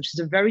person. She's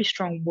a very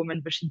strong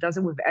woman, but she does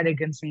it with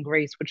elegance and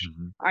grace, which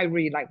Hmm. I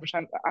really like, which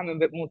I'm a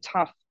bit more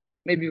tough,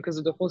 maybe because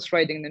of the horse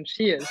riding than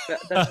she is, but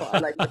that's what I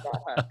like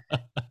about her.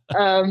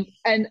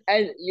 And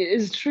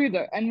it's true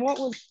though. And what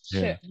was Yeah.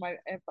 shit, my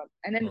AirPod.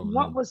 And then Oh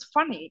what no. was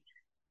funny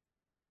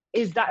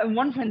is that at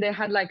one point they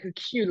had like a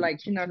queue, like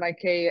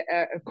like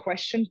a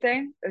question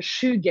thing, a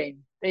shoe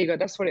game. There you go.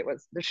 That's what it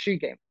was, the shoe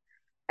game.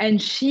 And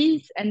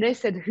they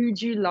said, "Who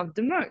do you love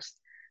the most?"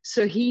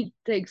 So he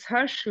takes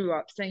her shoe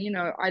up, saying,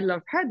 "I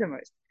love her the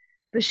most."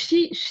 But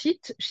she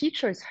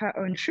chose her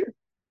own shoe,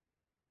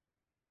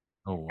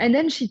 Oh and wow.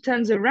 then she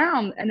turns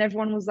around, and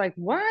everyone was like,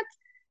 "What?"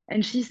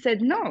 And she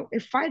said, "No.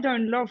 If I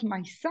don't love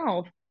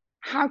myself,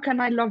 how can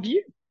I love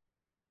you?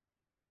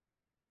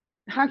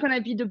 How can I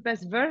be the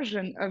best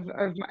version of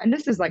my?" And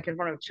this is like in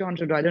front of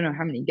 200, or I don't know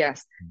how many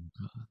guests.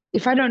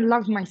 If I don't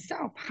love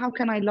myself, how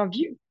can I love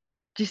you?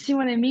 Do you see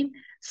what I mean?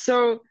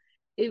 So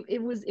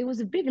it was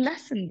a big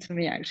lesson to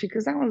me actually,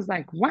 because I was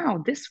like,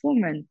 wow, this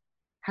woman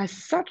has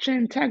such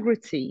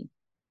integrity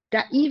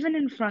that even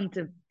in front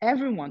of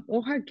everyone,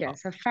 all her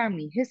guests, her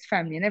family, his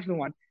family, and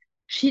everyone,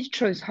 she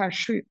chose her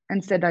truth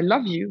and said, I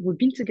love you. We've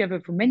been together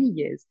for many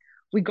years.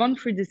 We've gone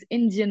through this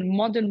Indian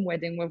modern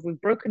wedding where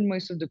we've broken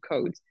most of the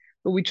codes,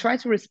 but we try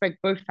to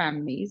respect both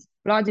families,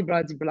 blah, blah,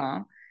 blah,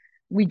 blah.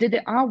 We did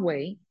it our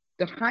way,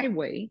 the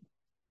highway,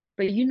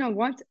 but you know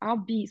what? I'll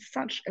be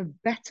such a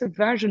better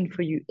version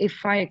for you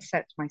if I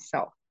accept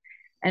myself.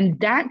 And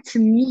that to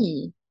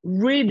me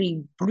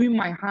really blew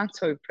my heart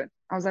open.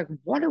 I was like,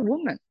 what a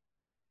woman.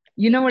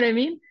 You know what I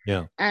mean?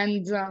 Yeah.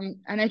 And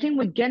I think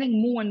we're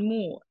getting more and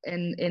more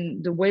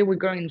in the way we're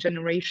going in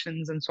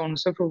generations and so on and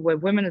so forth, where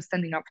women are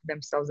standing up for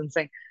themselves and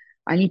saying,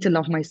 I need to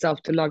love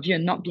myself to love you,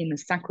 and not be in a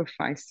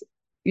sacrifice,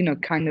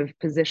 kind of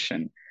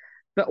position.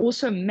 But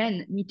also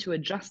men need to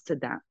adjust to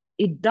that.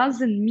 It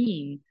doesn't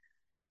mean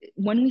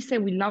when we say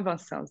we love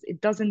ourselves, it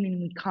doesn't mean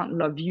we can't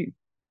love you.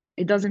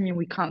 It doesn't mean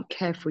we can't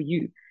care for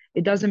you.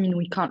 It doesn't mean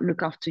we can't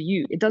look after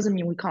you. It doesn't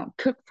mean we can't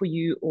cook for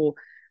you, or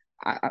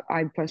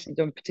I personally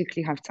don't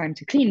particularly have time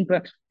to clean,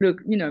 but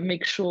look,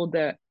 make sure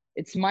that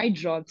it's my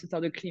job to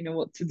tell the cleaner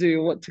what to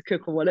do, what to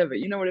cook, or whatever.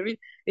 You know what I mean?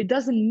 It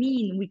doesn't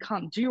mean we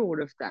can't do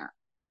all of that,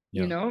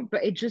 Yeah.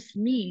 but it just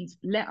means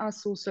let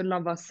us also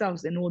love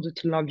ourselves in order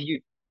to love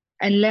you.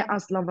 And let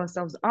us love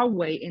ourselves our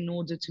way in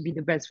order to be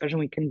the best version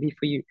we can be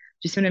for you. Do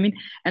you see what I mean?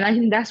 And I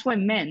think that's why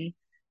men,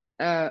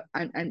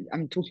 and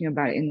I'm talking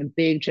about it in a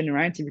big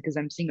generality because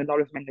I'm seeing a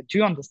lot of men that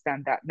do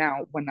understand that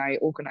now when I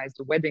organize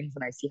the weddings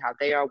and I see how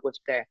they are with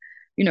their,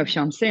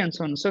 fiance and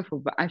so on and so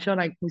forth. But I feel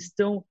like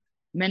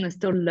men are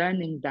still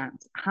learning that.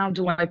 How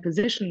do I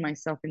position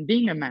myself in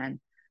being a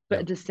man, but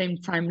Yeah. at the same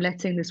time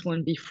letting this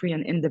woman be free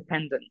and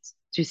independent?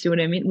 Do you see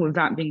what I mean?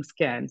 Without being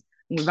scared,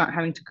 without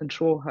having to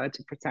control her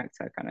to protect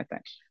her, kind of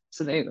thing.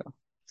 So there you go.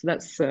 So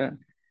that's a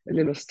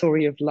little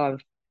story of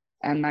love.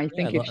 And I Yeah,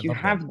 think I if you love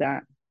that. have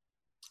that,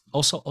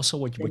 Also,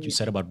 what then you you,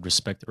 said about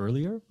respect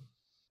earlier,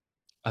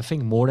 I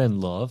think more than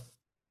love,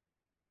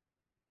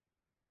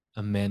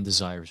 a man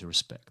desires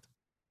respect.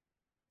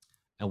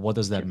 And what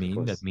does that of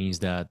mean? That course. means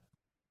that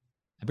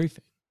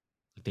everything,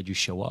 like that you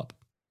show up,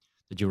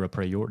 that you're a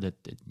priority,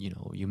 that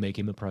you make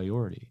him a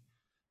priority,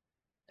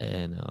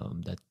 and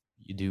that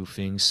you do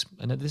things.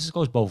 And this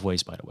goes both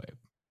ways, by the way.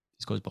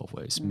 This goes both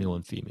ways, male Mm,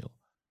 and female.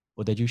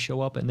 But that you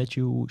show up and that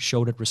you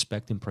show that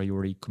respect and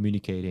priority,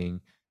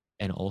 communicating,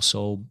 and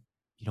also,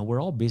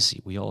 we're all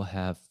busy. We all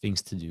have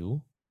things to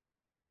do.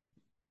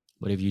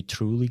 But if you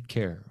truly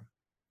care,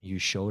 you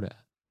show that.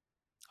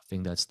 I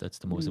think that's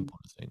the most mm,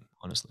 important thing,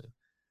 honestly.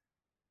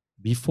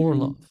 Before mm.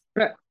 love.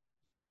 But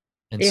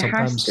And it has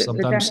sometimes to, but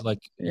sometimes that,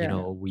 like,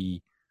 yeah,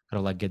 we kind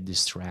of like get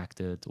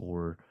distracted,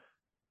 or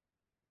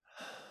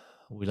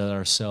we let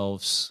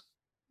ourselves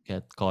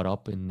get caught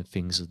up in the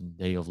things of the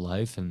day of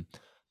life, and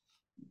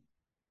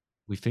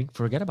we think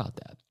forget about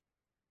that.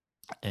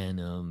 And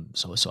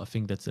so I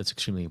think that's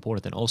extremely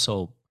important. And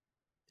also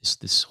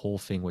this whole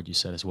thing what you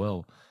said as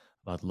well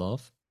about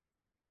love,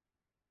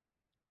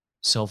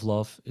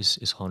 self-love is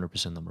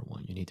 100% number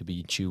one. You need to be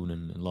in tune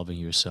and loving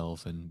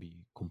yourself and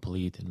be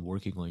complete and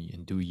working on you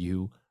and do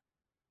you.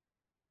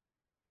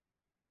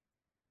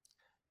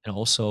 And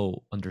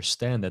also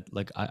understand that,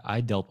 like,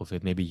 I dealt with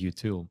it, maybe you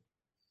too,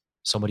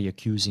 somebody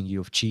accusing you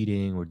of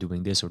cheating or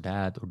doing this or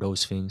that or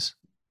those things.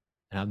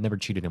 And I've never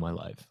cheated in my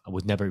life. I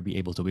would never be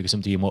able to because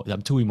I'm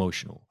too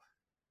emotional,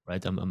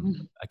 right?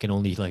 mm, I can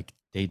only like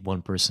date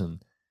one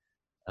person.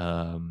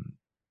 And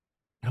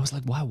I was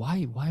like,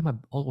 why am I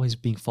always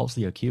being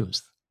falsely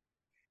accused?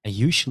 And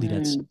usually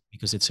that's mm,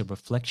 because it's a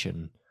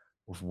reflection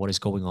of what is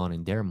going on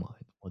in their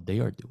mind, what they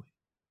are doing.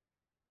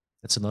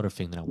 That's another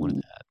thing that I wanted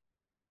mm. to add.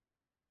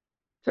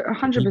 So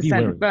So be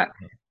 100%, wary. but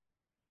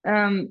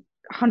 100%,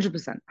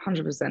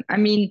 100%. I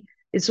mean,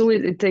 it's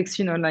always, it takes,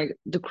 like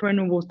the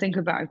criminal will think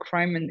about a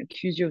crime and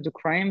accuse you of the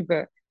crime,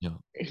 but Yeah,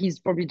 he's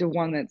probably the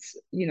one that's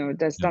yeah,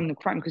 done the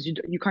crime because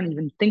you can't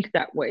even think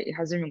that way. It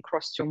hasn't even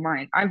crossed your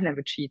mind. I've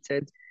never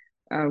cheated.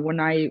 When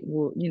I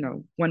will,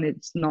 when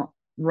it's not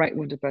right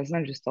with the person,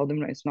 I just tell them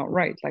that it's not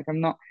right. Like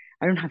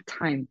I don't have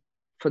time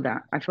for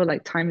that. I feel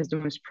like time is the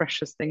most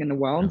precious thing in the yeah,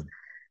 world,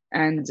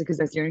 and because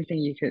that's the only thing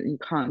you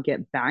can't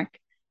get back.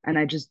 And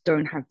I just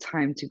don't have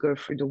time to go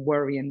through the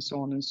worry and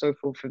so on and so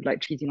forth of like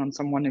cheating on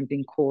someone and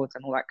being caught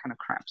and all that kind of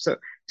crap. So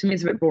to me,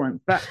 it's a bit boring.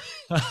 But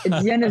at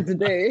the end of the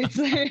day, it's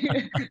like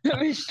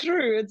it's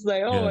true. It's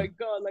like, oh yeah. my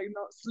God, like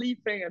not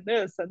sleeping and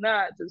this and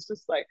that. It's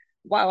just like,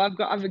 wow, I've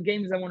got other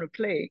games I want to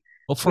play,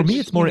 Well, for me,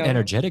 which, it's more an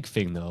energetic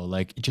thing, though.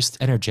 Like,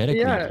 just energetically,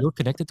 if yeah, you're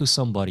connected to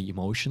somebody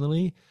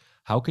emotionally,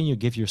 how can you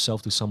give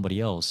yourself to somebody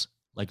else?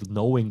 Like,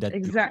 knowing that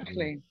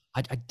exactly.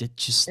 I did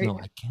just no,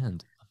 I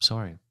can't. I'm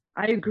sorry.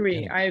 I I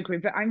agree. can't. I agree.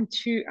 But I'm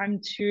too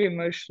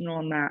emotional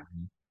on that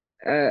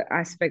Mhm.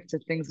 aspect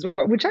of things,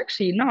 which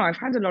actually, no, I've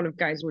had a lot of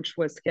guys which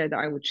were scared that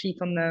I would cheat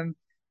on them,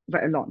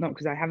 but a lot, not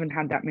because I haven't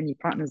had that many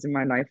partners in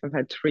my life. I've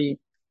had three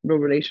real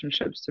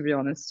relationships, to be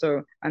honest.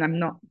 So, and I'm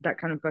not that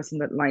kind of person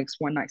that likes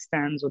one night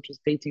stands or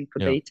just dating for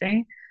Yeah.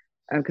 dating,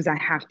 because I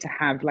have to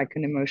have like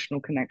an emotional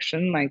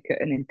connection, like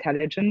an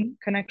intelligent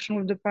connection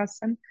with the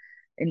person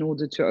in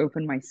order to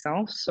open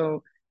myself.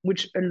 So,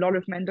 which a lot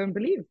of men don't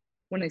believe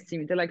when they see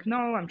me. They're like,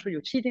 no, I'm sure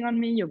you're cheating on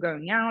me. You're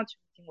going out,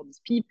 you're meeting all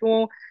these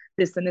people,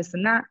 this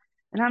and that.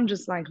 And I'm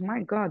just like,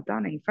 my God,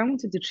 darling, if I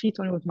wanted to cheat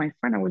on you with my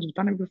friend, I would have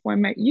done it before I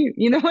met you.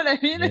 You know what I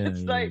mean? Yeah.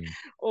 It's like, Yeah.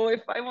 or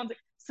if I wanted,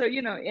 so,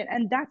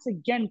 and that's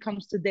again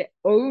comes to their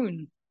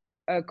own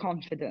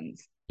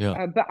confidence.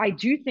 Yeah. But I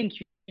do think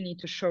you need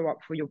to show up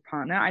for your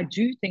partner. I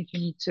do think you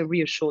need to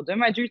reassure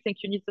them. I do think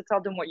you need to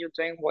tell them what you're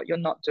doing, what you're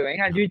not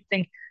doing. I Yeah. do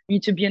think you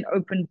need to be an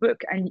open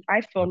book. And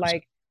I feel 100%.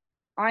 like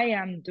I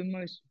am the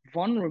most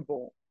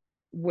vulnerable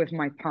with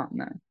my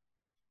partner.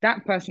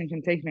 That person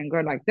can take me and go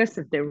like this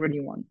if they really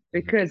want, Mhm.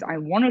 because I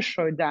want to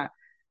show that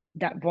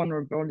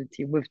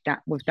vulnerability with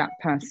that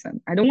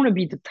person. I don't want to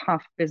be the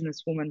tough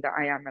businesswoman that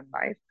I am in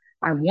life.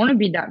 I want to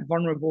be that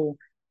vulnerable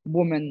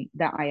woman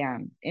that I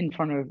am in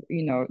front of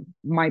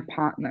my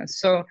partner.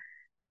 So,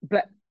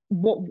 but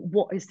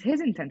what is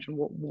his intention?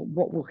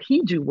 What will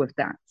he do with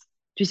that?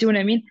 Do you see what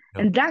I mean?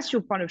 Yeah. And that's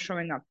your part of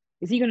showing up.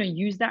 Is he going to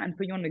use that and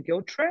put you on a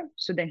guilt trip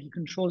so that he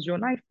controls your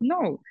life?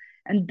 No.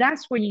 And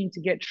that's where you need to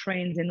get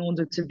trained in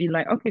order to be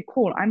like, okay,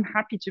 cool. I'm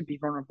happy to be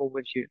vulnerable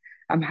with you.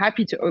 I'm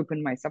happy to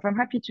open myself. I'm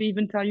happy to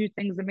even tell you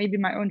things that maybe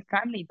my own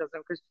family doesn't,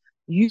 because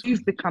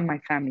you've become my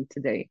family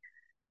today.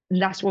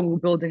 And that's what we're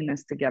building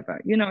this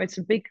together. It's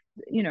a big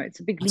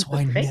That's leap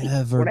why of faith,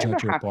 never whatever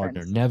judge your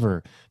partner. happens.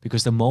 Never.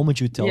 Because the moment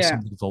you tell Yeah,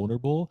 something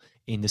vulnerable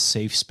in the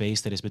safe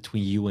space that is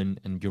between you and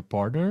your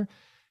partner,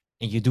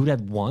 and you do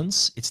that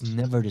once, it's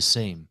never the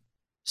same.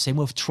 Same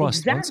with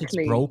trust. Once it's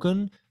exactly.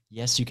 broken,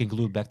 yes, you can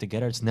glue it back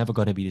together. It's never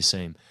going to be the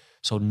same.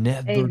 So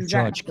never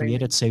judge. Create Exactly.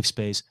 that safe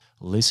space.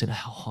 Listen,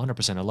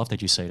 100%. I love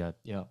that you say that.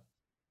 Yeah.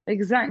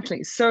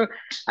 Exactly. So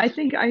that's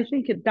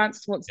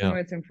what's the Yeah.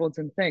 most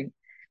important thing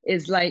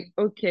is like,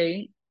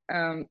 okay,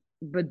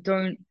 but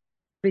don't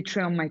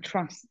betray on my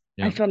trust.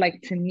 I Yeah. feel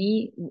like to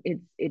me,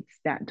 it's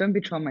that don't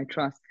betray on my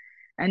trust.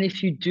 And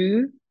if you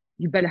do,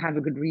 you better have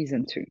a good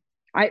reason to.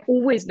 I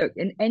always look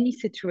in any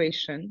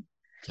situation,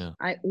 Yeah.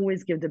 I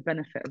always give the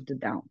benefit of the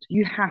doubt.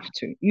 You have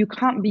to. You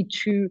can't be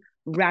too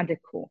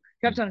radical.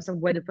 You have to Mm. understand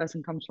where the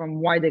person comes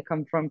from, why they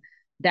come from,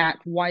 that,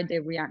 why they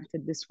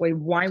reacted this way,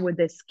 why were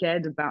they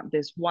scared about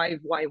this, why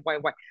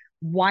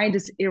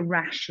this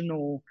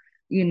irrational,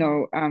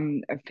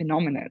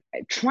 phenomenon.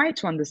 Try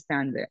to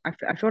understand it.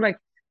 I feel like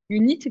you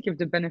need to give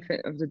the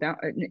benefit of the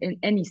doubt in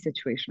any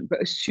situation.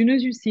 But as soon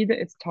as you see that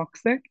it's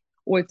toxic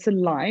or it's a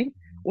lie,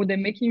 or they're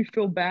making you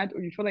feel bad,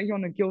 or you feel like you're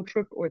on a guilt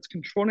trip, or it's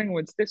controlling, or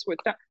it's this, or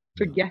it's that,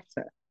 Yeah. forget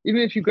it.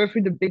 Even if you go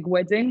through the big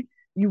wedding,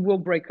 you will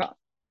break up.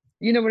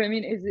 You know what I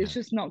mean? It's Yeah.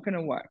 just not going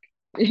to work.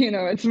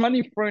 It's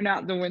money thrown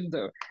out the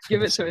window.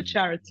 Give it to a Same.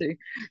 charity.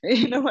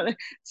 You know what?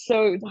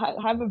 So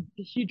have a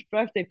huge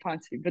birthday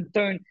party, but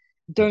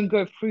don't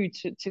go through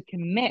to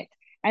commit.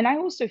 And I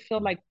also feel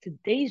like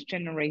today's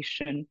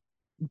generation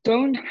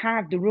don't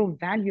have the real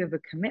value of a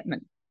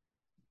commitment.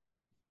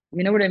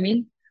 You know what I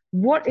mean?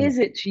 What Yeah. is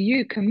it to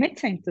you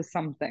committing to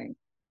something?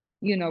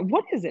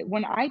 What is it?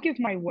 When I give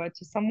my word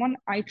to someone,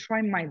 I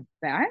try my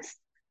best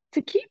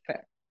to keep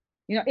it.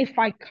 If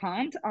I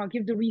can't, I'll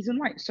give the reason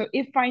why. So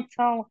if I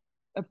tell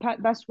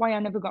that's why I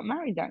never got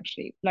married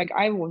actually. Like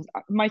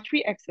my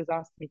three exes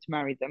asked me to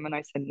marry them and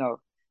I said no.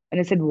 And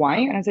I said, why?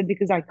 And I said,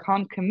 because I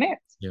can't commit.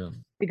 Yeah.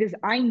 Because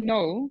I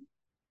know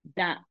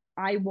that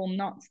I will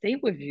not stay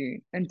with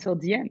you until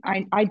the end.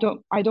 I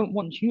don't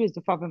want you as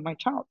the father of my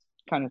child,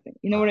 kind of thing.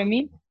 You know what I Wow.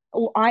 mean?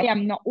 Or I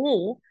am not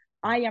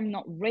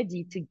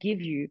ready to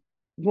give you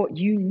what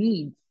you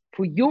need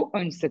for your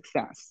own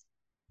success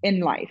in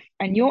life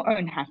and your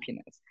own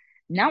happiness.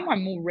 Now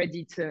I'm more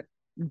ready to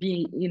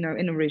be, in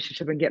a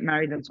relationship and get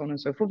married and so on and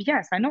so forth.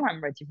 Yes, I know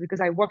I'm ready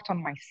because I worked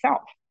on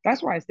myself.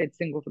 That's why I stayed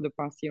single for the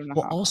past year and a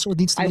Well, half. also it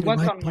needs to I be the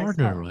worked right on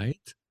partner, myself.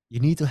 right? You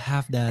need to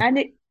have that. And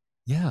it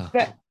Yeah.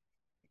 but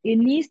it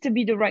needs to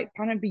be the right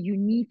partner, but you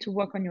need to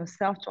work on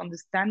yourself to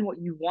understand what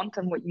you want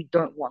and what you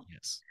don't want,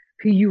 Yes.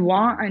 who you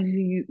are and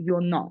who you're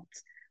not,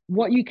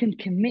 what you can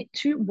commit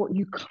to, what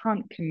you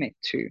can't commit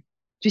to. Do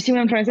you see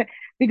what I'm trying to say?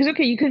 Because,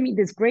 okay, you can meet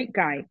this great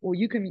guy or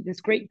you can meet this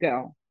great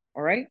girl,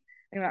 all right?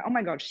 And you're like, oh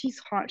my God, she's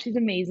hot, she's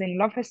amazing,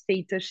 love her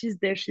status, she's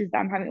this, she's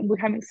that. We're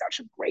having such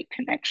a great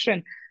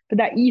connection for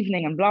that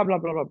evening and blah, blah,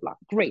 blah, blah, blah.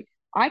 Great.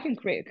 I can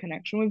create a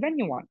connection with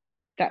anyone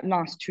that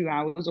lasts 2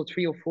 hours or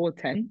three or four, or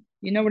 10.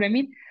 You know what I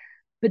mean?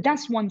 But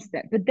that's one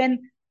step. But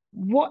then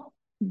what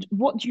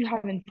what do you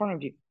have in front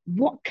of you?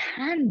 What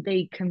can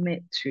they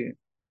commit to? Do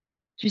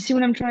you see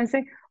what I'm trying to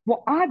say?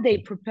 What are they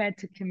prepared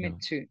to Yeah. commit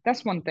to?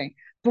 That's one thing.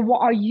 But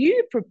what are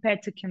you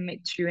prepared to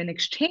commit to in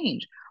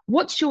exchange?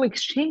 What's your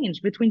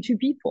exchange between two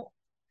people?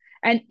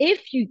 And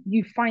if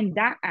you find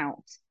that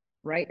out,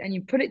 right, and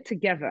you put it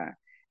together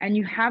and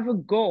you have a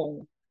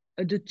goal,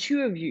 the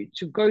two of you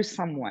to go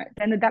somewhere,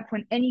 then at that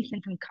point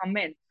anything can come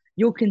in.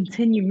 You'll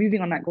continue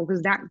moving on that goal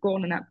because that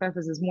goal and that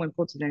purpose is more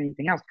important than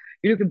anything else.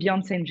 You look at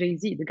Beyonce and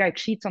Jay-Z, the guy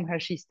cheats on her,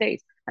 she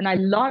stays. And I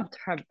loved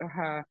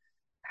her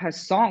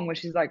song where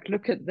she's like,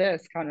 look at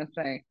this kind of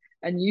thing.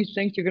 And you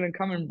think you're gonna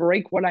come and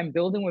break what I'm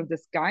building with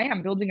this guy?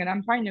 I'm building an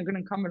empire, and you're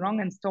gonna come along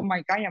and steal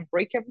my guy and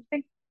break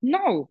everything?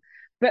 No,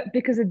 but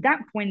because at that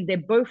point, they're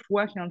both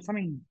working on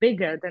something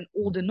bigger than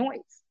all the noise.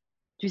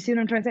 Do you see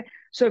what I'm trying to say?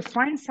 So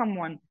find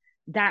someone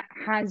that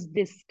has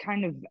this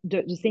kind of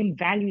the same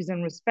values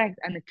and respect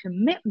and a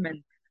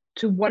commitment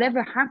to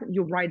whatever happens,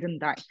 you ride and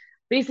die.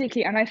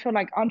 Basically, and I feel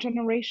like our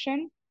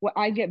generation, what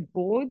I get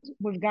bored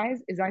with guys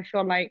is I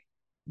feel like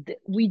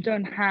we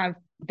don't have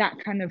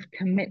that kind of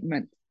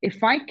commitment.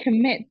 If I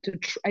commit to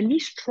at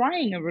least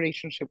trying a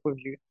relationship with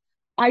you,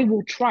 I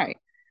will try.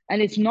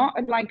 And it's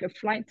not like a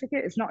flight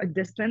ticket, it's not a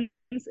distance,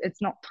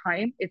 it's not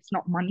time, it's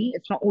not money,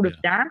 it's not all of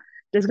Yeah. that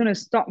that's going to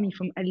stop me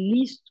from at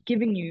least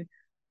giving you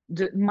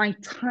my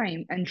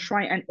time and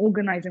try and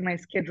organizing my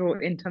schedule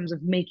in terms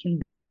of making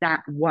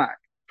that work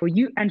for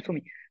you and for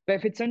me. But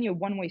if it's only a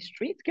one-way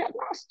street, get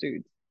lost,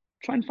 dude.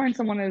 Try and find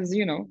someone as,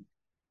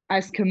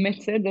 as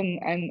committed Yeah.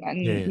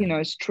 and Yeah.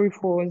 as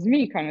truthful as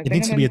me kind of It thing.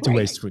 needs And to be then a two-way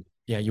great. street.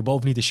 Yeah, you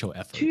both need to show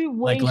effort.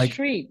 Two-way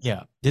street.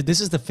 Yeah. This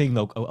is the thing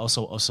though.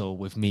 Also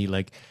with me,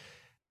 like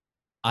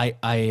I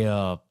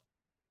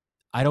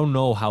I don't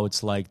know how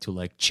it's like to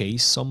like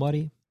chase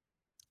somebody.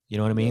 You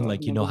know what I mean? Yeah, I've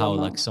Like, you know never how done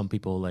like that. some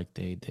people like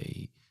they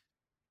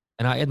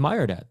and I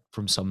admire that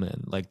from some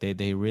men. Like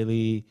they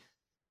really,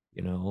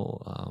 you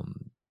know,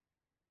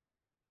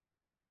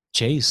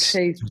 chase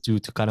Chase. to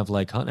kind of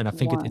like hunt. And I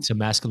think Why? it's a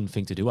masculine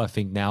thing to do. I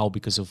think now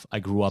because of I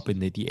grew up in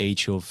the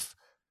age of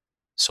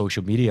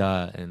social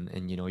media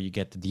and you know you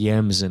get the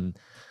DMs and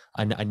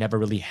I never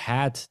really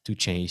had to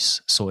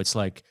chase. So it's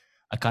like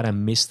I kind of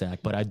miss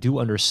that. But I do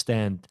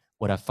understand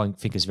what I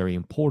think is very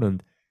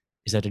important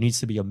is that there needs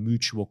to be a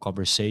mutual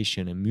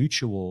conversation, a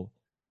mutual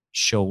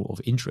show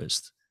of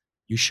interest.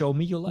 You show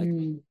me you like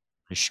me, Mm,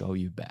 I show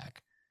you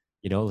back.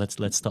 You know,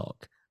 let's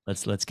talk.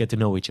 Let's get to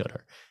know each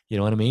other. You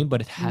know what I mean?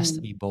 But it has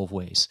to mm, be both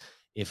ways.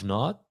 If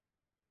not,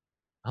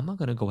 I'm not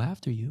gonna go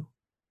after you.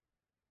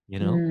 You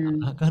know, I'm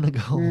mm, not gonna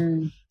go.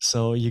 mm,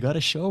 So you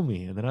gotta show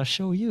me, and then I'll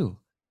show you.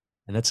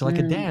 And that's like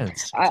a mm.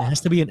 dance. It I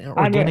has to be an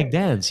I organic don't.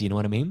 dance. You know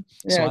what I mean?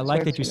 So Yeah, I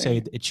like that you totally. say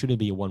it shouldn't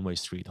be a one-way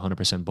street,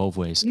 100% both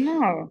ways.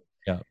 No,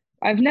 Yeah.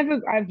 I've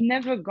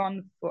never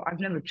gone for. I've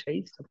never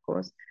chased, of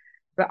course,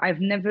 but I've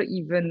never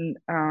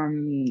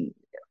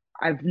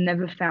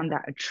found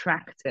that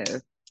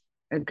attractive,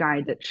 a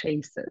guy that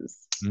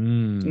chases,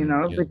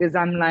 Yeah. because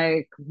I'm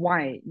like,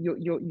 why?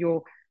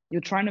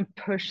 You're trying to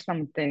push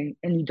something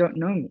and you don't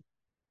know me.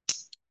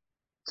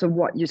 So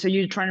what?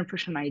 You're trying to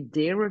push an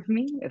idea of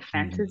me, a hmm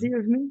fantasy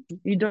of me.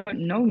 You don't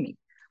know me.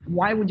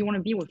 Why would you want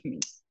to be with me?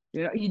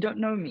 You don't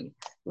know me.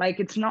 Like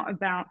it's not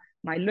about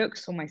my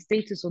looks or my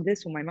status or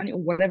this or my money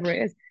or whatever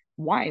it is.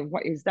 Why?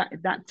 What is that?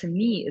 That to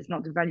me is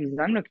not the values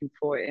I'm looking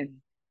for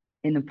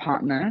in a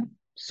partner.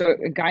 So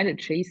a guy that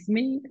chased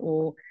me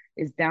or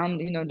is down,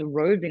 the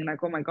road being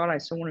like, oh my God, I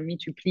so want to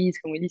meet you. Please,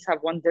 can we at least have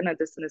one dinner,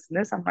 this and this and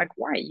this? I'm like,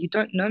 why? You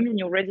don't know me and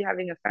you're already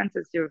having a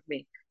fantasy of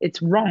me.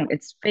 It's wrong.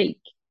 It's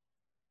fake.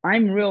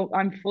 I'm real.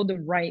 I'm for the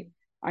right.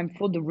 I'm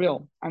for the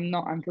real. I'm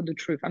for the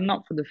truth. I'm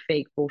not for the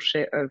fake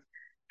bullshit of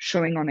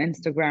showing on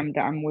Instagram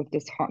that I'm with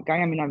this hot guy.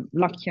 I mean, I'm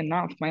lucky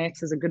enough. My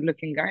ex is a good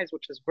looking guy,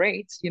 which is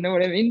great. You know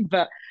what I mean?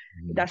 But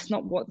hmm that's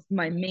not what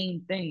my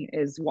main thing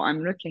is, what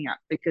I'm looking at,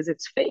 because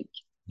it's fake.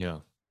 Yeah.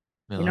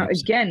 Yeah,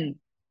 100%. Again,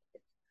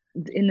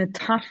 in the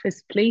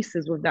toughest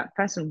places with that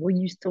person, will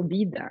you still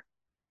be there?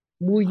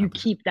 Will you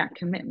 100%. keep that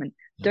commitment?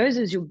 Yeah. Those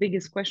are your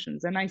biggest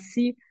questions. And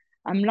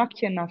I'm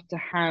lucky enough to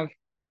have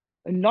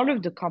a lot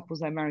of the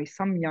couples I marry,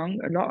 some young,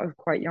 a lot of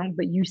quite young,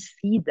 but you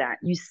see that.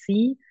 You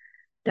see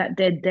that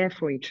they're there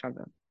for each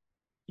other,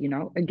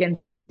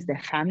 against their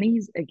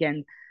families,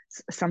 again,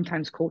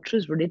 sometimes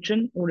cultures,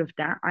 religion, all of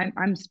that.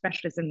 I'm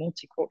specialist in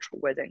multicultural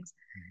weddings.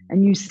 Mhm.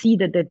 And you see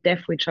that they're there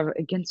for each other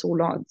against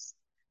all odds,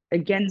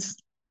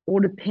 against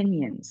all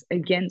opinions,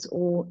 against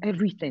all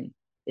everything.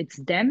 It's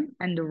them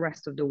and the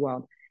rest of the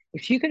world.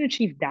 If you can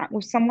achieve that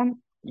with someone,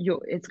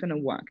 it's gonna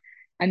work.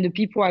 And the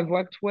people I've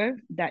worked with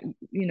that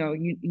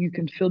you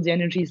can feel the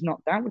energy is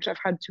not that, which I've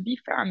had, to be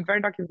fair, I'm very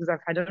lucky because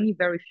I've had only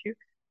very few,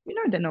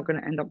 they're not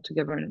gonna end up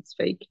together and it's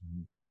fake.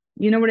 Mhm.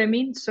 You know what I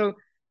mean? So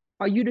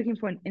are you looking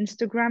for an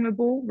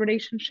Instagrammable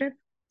relationship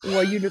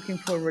or are you looking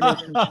for a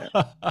relationship?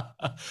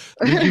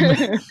 Did you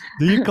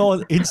do you call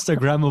it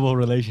Instagrammable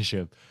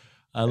relationship?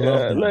 I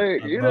love Yeah, that.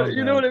 like I love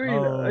you know that. what I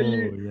mean? Are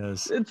you Oh,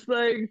 yes. It's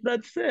like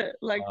that's it.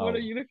 Like what are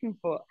Wow. you looking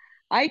for?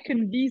 I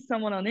can be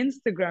someone on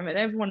Instagram and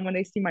everyone when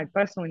they see my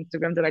personal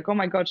Instagram, they're like, oh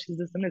my God, she's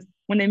this and this.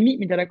 When they meet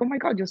me, they're like, oh my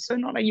God, you're so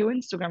not like your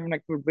Instagram. I'm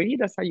like, well, really?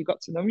 That's how you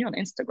got to know me on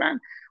Instagram?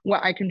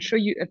 Where I can show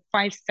you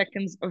 5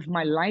 seconds of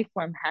my life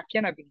where I'm happy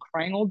and I've been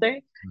crying all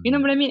day. You know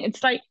Mhm. what I mean?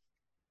 It's like,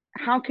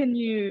 how can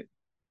you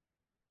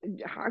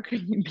how can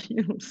you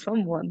be with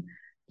someone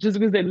just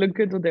because they look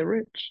good or they're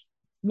rich?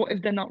 What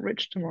if they're not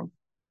rich tomorrow?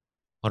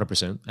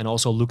 100%. And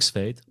also looks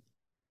fade.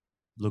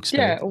 Looks fade.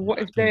 Yeah, or what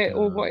I if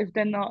think,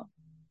 they're not,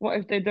 what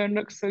if they don't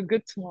look so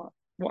good tomorrow?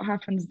 What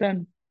happens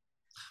then?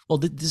 well,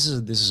 this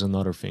is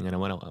another thing, and I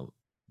want to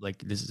like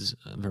this is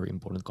a very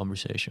important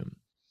conversation.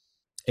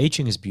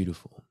 Aging is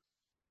beautiful.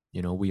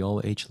 You know, we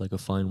all age like a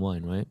fine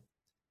wine, right?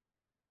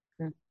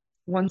 Yeah.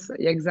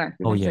 Yeah,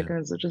 exactly. Oh One yeah, second,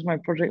 it's just my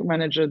project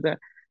manager that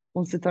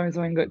wants to tell me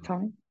something good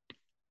time.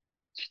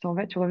 Tu t'en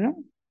vas, tu reviens?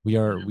 we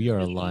are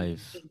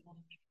alive.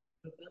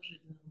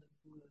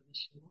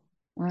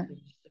 Ouais.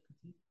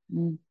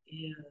 Mm,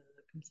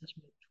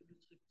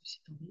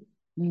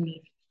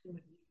 mm,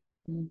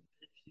 mm,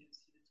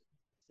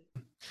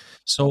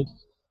 So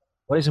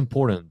what is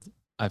important,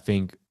 I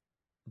think,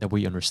 that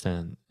we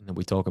understand and that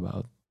we talk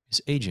about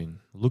is aging.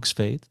 Looks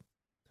fade,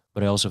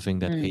 but I also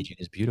think that mm, aging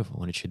is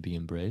beautiful and it should be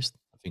embraced.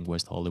 I think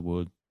West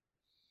Hollywood,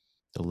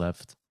 the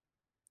left,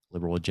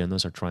 liberal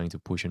agendas are trying to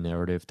push a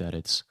narrative that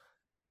it's,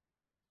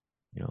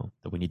 you know,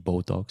 that we need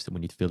Botox, that we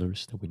need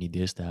fillers, that we need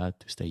this, that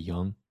to stay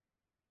young,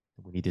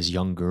 that we need this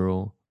young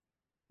girl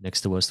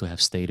next to us to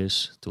have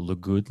status, to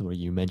look good, where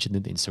you mentioned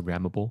it,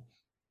 Instagrammable.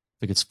 I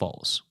think it's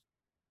false.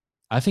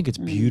 I think it's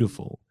mm,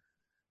 beautiful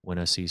when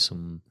I see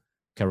some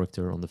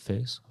character on the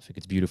face. I think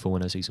it's beautiful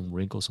when I see some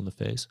wrinkles on the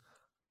face.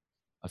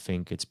 I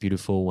think it's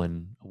beautiful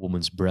when a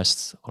woman's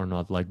breasts are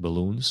not like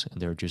balloons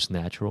and they're just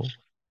natural.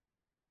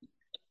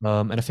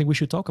 And I think we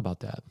should talk about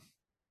that.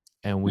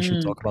 And we should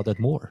Mm, talk about that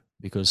more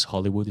because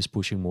Hollywood is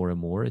pushing more and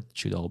more. It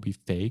should all be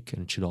fake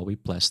and it should all be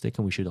plastic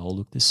and we should all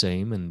look the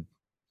same and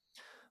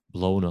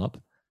blown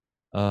up.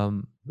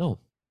 No,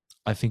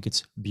 I think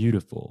it's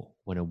beautiful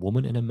when a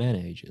woman and a man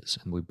ages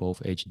and we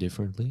both age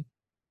differently.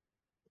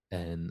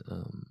 And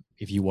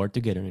if you are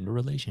together in a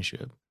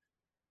relationship,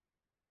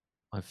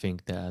 I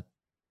think that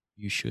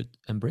you should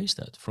embrace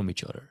that from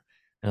each other.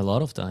 And a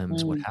lot of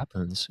times, what mm,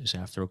 happens is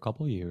after a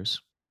couple of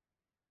years,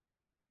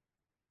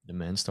 the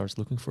man starts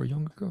looking for a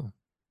younger girl.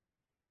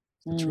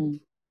 It's the truth. mm.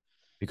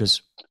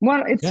 Because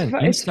Well, again,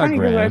 it's funny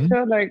because I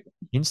feel like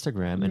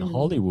Instagram and mm,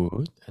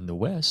 Hollywood and the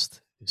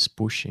West is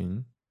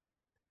pushing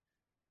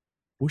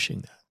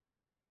that.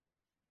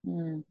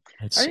 mm.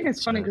 I It's think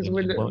it's funny because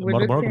we're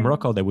looking.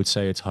 Morocco they would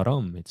say it's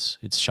haram, it's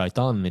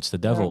shaitan, it's the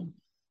devil. Um,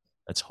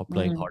 That's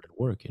playing mm, hard at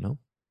work, you know.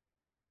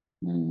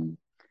 mm.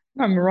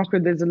 No, in Morocco,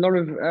 there's a lot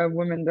of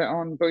women that are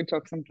on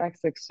Botox and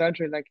plastic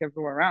surgery like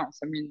everywhere else.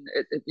 I mean,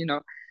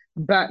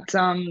 but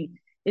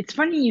it's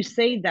funny you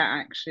say that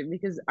actually,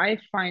 because I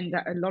find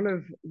that a lot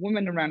of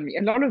women around me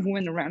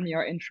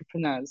are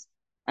entrepreneurs.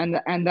 And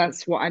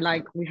that's what I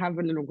like. We have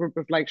a little group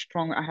of I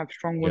have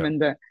strong Yeah, women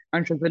that are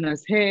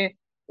entrepreneurs here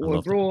I or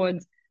love that. abroad,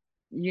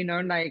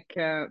 like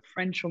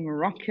French or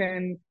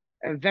Moroccan,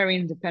 very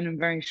independent,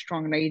 very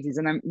strong ladies.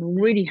 And I'm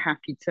really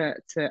happy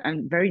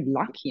and very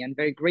lucky and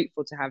very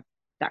grateful to have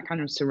that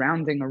kind of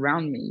surrounding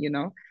around me.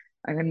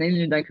 I can name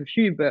you like a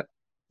few, but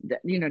they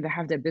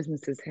have their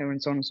businesses here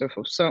and so on and so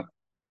forth. So,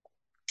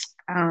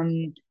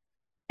 um,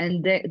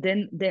 and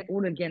then they're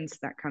all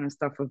against that kind of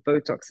stuff of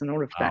Botox and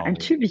all of that. And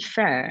Wow. to be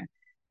fair,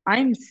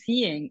 I'm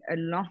seeing a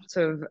lot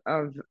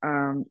of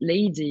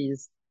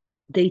ladies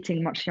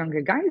dating much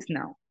younger guys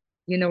now.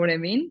 You know what I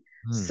mean?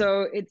 Hmm.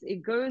 So I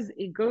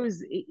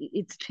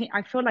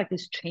feel like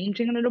it's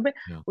changing a little bit.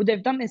 Yeah. What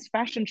they've done is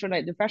fashion show,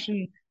 like the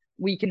fashion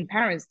week in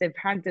Paris. They've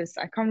had this.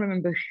 I can't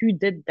remember who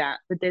did that,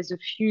 but there's a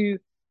few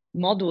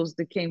models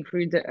that came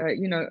through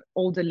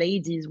older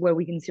ladies where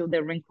we can see all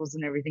their wrinkles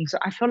and everything. So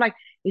I feel like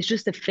it's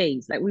just a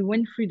phase. Like we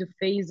went through the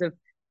phase of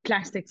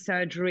plastic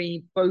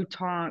surgery,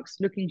 Botox,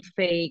 looking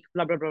fake,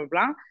 blah, blah, blah,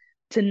 blah,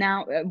 to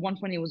now at one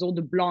point it was all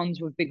the blondes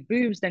with big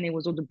boobs, then it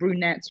was all the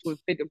brunettes with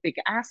big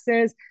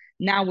asses.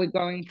 Now we're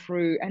going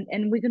through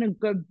and we're gonna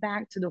go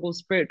back to the whole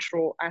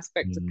spiritual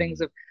aspect of things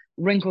Hmm. of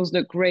wrinkles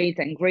look great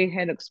and gray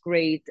hair looks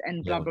great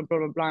and blah Yeah. blah blah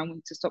blah blah. And we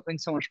need to stop putting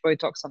so much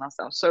Botox on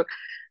ourselves. So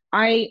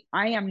I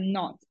am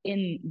not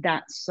in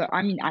that. So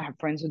I mean, I have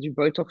friends who do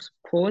Botox,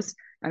 of course,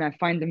 and I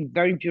find them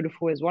very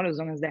beautiful as well. As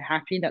long as they're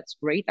happy, that's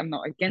great. I'm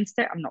not against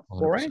it. I'm not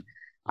for it. 100%.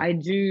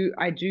 Yeah.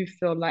 I do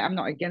feel like I'm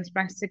not against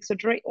plastic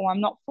surgery, or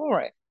I'm not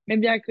for it.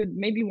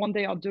 Maybe one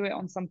day I'll do it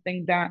on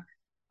something that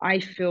I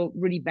feel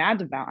really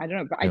bad about. I don't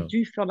know, but I Yeah.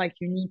 do feel like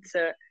you need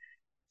to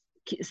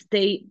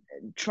stay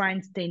try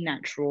and stay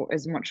natural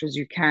as much as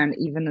you can,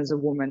 even as a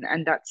woman.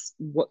 And that's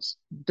what's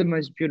the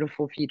most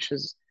beautiful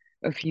features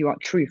of you are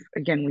truth.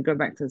 Again, we go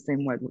back to the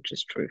same word, which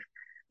is truth,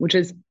 which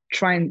is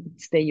try and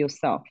stay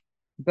yourself.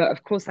 But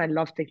of course, I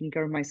love taking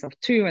care of myself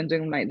too and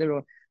doing like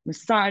little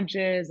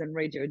massages and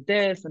radio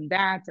this and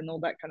that and all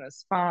that kind of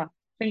spa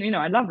thing.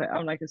 I love it.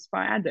 I'm like a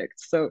spa addict.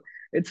 So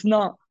it's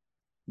not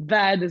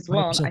bad as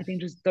well. 100%. I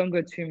think just don't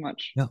go too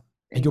much Yeah.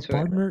 And into it.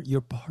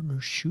 your partner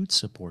should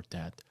support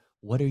that.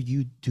 Whether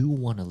you do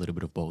want a little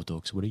bit of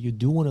Botox, whether you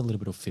do want a little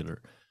bit of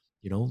filler,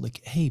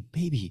 like, hey,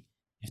 baby,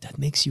 if that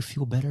makes you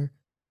feel better,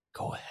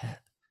 go ahead.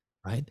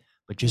 Right.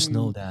 But just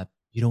know Mm, that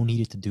you don't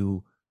need it to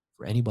do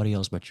for anybody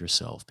else but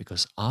yourself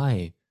because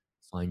I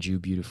find you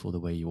beautiful the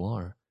way you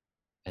are.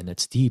 And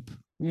that's deep.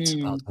 It's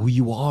about mm, who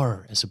you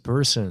are as a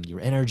person, your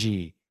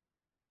energy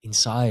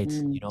inside,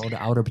 mm. the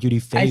outer beauty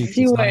I fades. see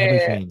It's not where,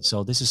 everything.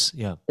 So this is,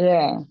 yeah.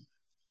 yeah,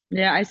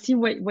 yeah, I see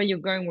where you're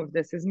going with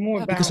this. It's more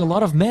Yeah, because a about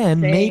lot of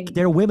men make saying,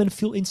 their women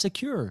feel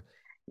insecure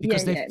yeah,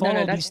 because they yeah, no, no,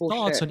 follow that's these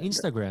thoughts bullshit. on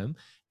Instagram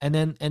and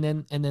then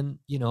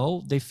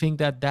they think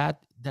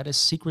that is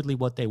secretly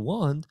what they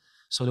want.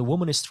 So the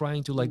woman is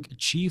trying to Mm, like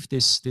achieve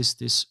this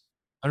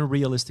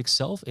unrealistic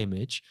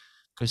self-image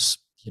because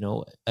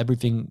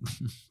everything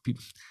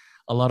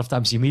a lot of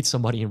times you meet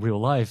somebody in real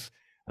life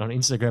and on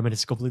Instagram and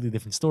it's a completely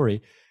different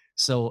story.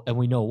 So and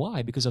we know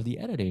why because of the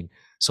editing.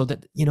 So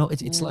that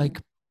it's mm,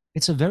 like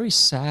it's a very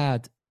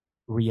sad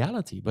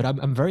reality. But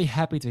I'm very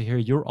happy to hear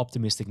your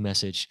optimistic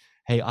message.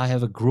 Hey, I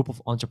have a group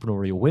of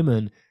entrepreneurial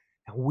women,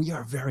 and we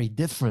are very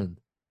different.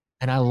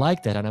 And I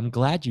like that, and I'm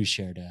glad you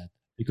share that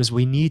because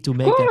we need to of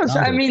make that course.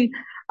 I louder. mean,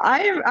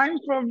 I'm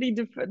probably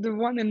the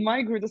one in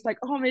my group that's like,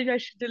 oh, maybe I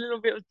should do a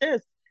little bit of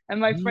this. And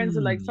my friends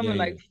are like, Yeah, someone yeah,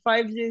 like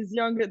 5 years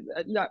younger,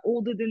 like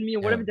older than me or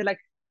yeah, whatever. They're like,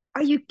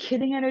 are you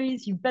kidding,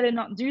 Eloise? You better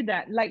not do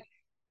that. Like,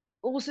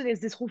 also there's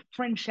this whole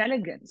French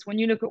elegance. When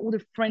you look at all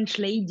the French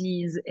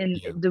ladies in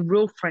yeah, the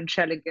real French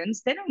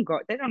elegance, they don't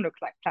look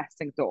like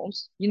plastic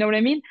dolls. You know what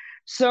I mean?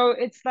 So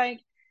it's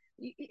like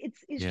it's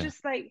yeah.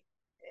 just like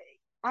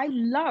I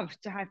love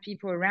to have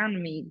people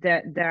around me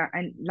that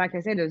and like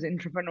I said, those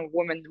entrepreneurial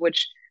women,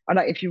 which are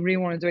like if you really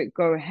want to do it,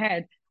 go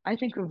ahead. I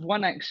think of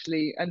one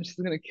actually, and she's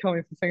gonna kill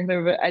me for saying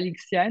her, but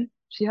Alixiane.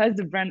 She has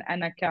the brand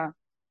Anaka,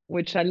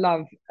 which I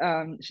love.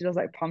 She does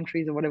like palm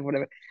trees or whatever,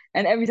 whatever.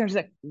 And every time she's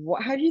like,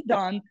 "What have you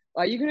done?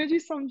 Are you gonna do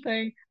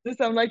something?" This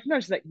I'm like, "No."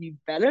 She's like, "You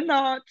better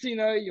not. You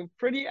know, you're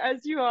pretty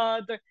as you are."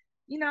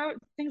 You know,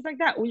 things like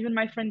that. Or even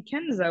my friend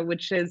Kenza,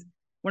 which is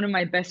one of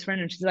my best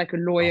friends, and she's like a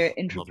Oh, lawyer, love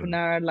her.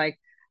 entrepreneur, like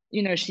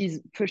you know, she's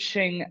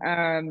pushing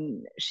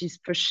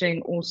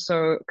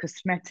also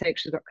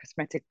cosmetics. She's got a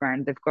cosmetic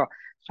brand. They've got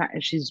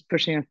she's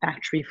pushing a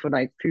factory for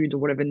like food or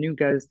whatever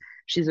nougats.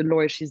 She's a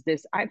lawyer. She's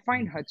this. I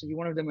find her to be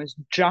one of the most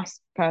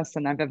just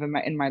person I've ever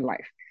met in my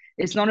life.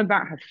 It's not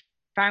about her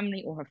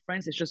family or her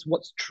friends. It's just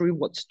what's true,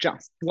 what's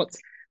just, what's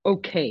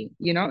okay,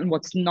 you know, and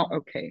what's not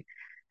okay.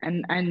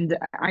 And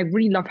I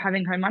really love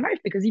having her in my life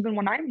because even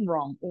when I'm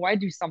wrong or I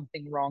do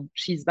something wrong,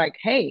 she's like,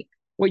 "Hey,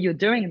 what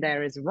you're doing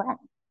there is wrong."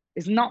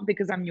 It's not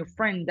because I'm your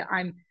friend that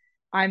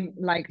I'm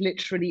like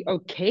literally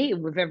okay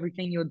with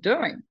everything you're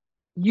doing.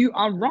 You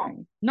are wrong.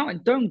 No,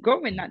 don't go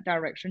in that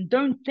direction.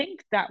 Don't think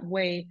that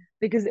way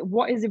because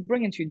what is it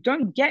bringing to you?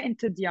 Don't get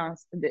into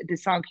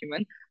this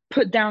argument.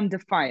 Put down the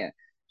fire.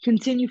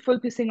 Continue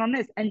focusing on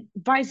this, and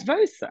vice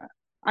versa.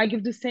 I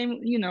give the same,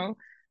 you know,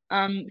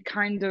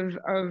 kind of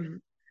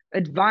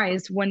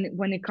advice when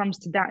it comes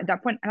to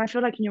that point. And I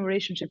feel like in your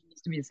relationship it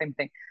needs to be the same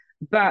thing.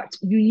 But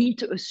you need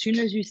to, as soon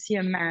as you see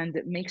a man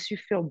that makes you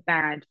feel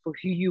bad for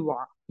who you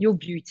are, your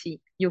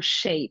beauty, your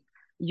shape,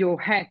 your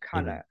hair Yeah.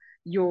 color,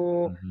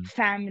 your Hmm.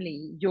 family,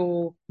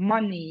 your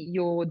money,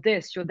 your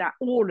this, your that,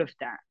 all of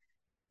that,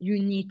 you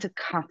need to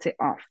cut it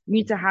off. You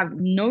need to have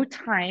no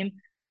time,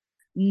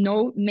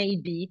 no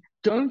maybe.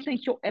 Don't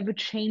think you'll ever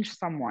change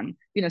someone.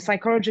 You know,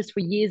 psychologists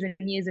for years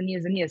and years and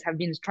years and years have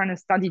been trying to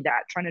study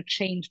that, trying to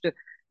change the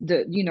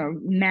you know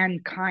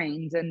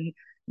mankind and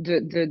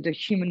the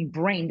human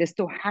brain. They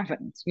still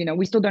haven't. You know,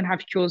 we still don't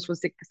have cures for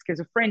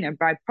schizophrenia,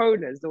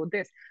 bipolars, or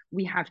this.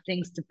 We have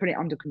things to put it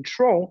under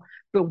control,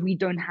 but we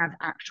don't have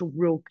actual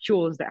real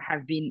cures that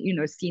have been, you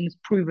know, seen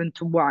proven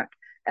to work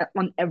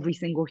on every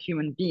single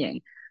human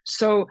being.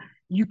 So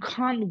you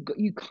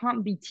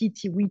can't be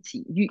titi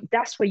weety.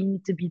 That's where you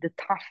need to be the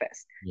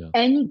toughest. Yeah.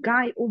 Any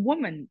guy or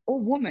woman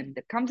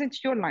that comes into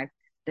your life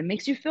that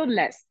makes you feel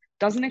less,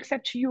 doesn't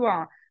accept who you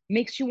are,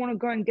 makes you want to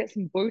go and get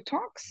some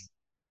Botox,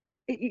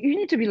 you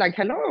need to be like,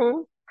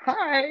 hello,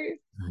 hi,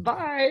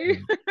 bye. Yeah.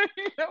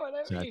 You know what I mean?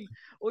 Exactly.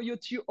 Or you're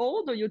too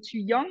old, or you're too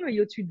young, or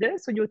you're too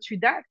this, or you're too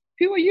that.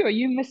 Who are you? Are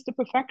you Mr.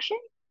 Perfection?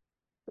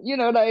 You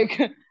know, like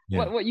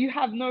Yeah. what you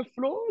have no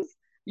flaws,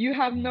 you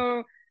have Yeah.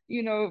 no,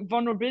 you know,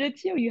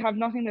 vulnerability, or you have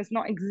nothing that's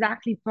not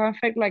exactly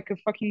perfect, like a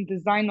fucking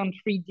design on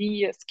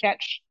 3D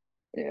sketch.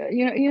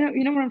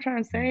 You know what I'm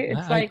trying to say?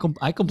 It's like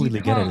I you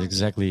completely get it. can't.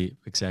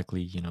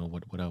 Exactly. You know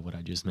what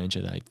I just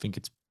mentioned. I think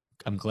it's.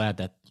 I'm glad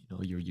that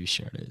you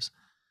share this.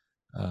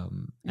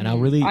 And I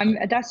really. I'm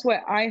That's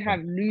where I Yeah.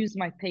 have lose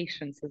my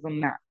patience is on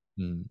that.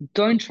 Mm,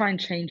 Don't try and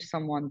change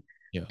someone.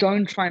 yeah.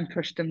 Don't try and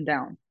push them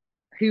down.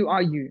 Who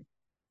are you?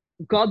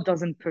 God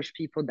doesn't push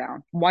people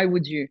down. Why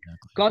would you?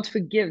 Exactly. God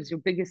forgives your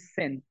biggest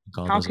sin.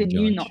 God How doesn't can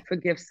you not judge.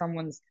 forgive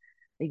someone's?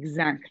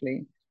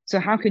 Exactly. So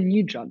how can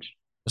you judge?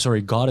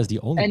 Sorry, God is the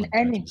only And one who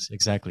any, judges.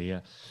 Exactly.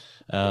 Yeah.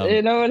 you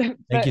Um, know,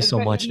 thank you so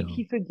but much, he though.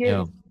 Yeah.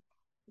 forgives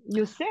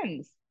your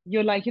sins.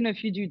 You're like, you know,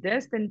 if you do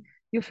this, then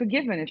you're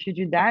forgiven. If you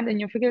do that, then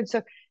you're forgiven.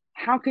 So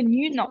how can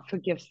you not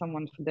forgive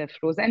someone for their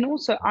flaws? And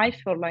also, I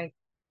feel like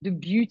the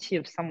beauty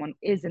of someone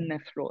is in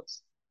their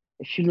flaws.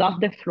 If you love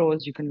their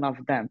flaws, you can love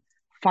them.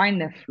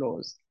 Find their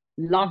flaws,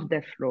 love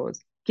their flaws,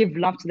 give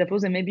love to their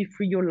flaws, and maybe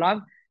through your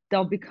love,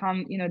 they'll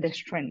become, you know, their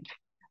strength.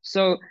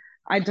 So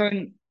I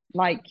don't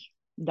like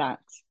that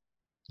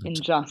in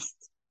just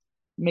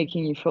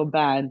making you feel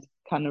bad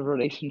kind of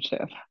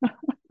relationship.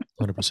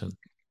 100%.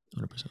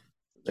 100%.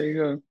 There you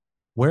go.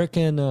 Where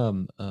can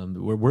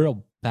we're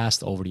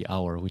past over the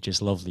hour, which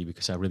is lovely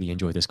because I really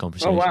enjoyed this Oh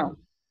conversation. wow,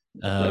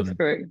 that's Um,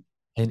 great.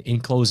 and in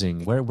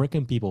closing, where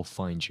can people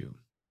find you?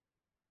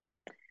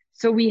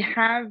 So we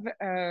have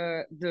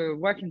the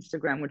work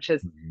Instagram, which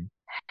is Mhm.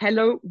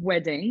 hello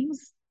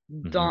weddings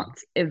Mhm. dot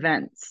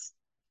events.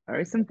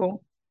 Very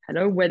simple.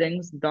 Hello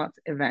weddings dot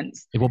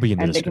events. It will be in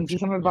the And they can see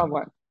description. some of Yeah. our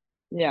work.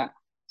 Yeah.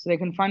 So they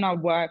can find our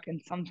work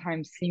and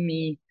sometimes see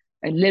me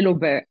a little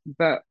bit,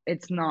 but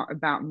it's not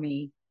about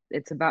me.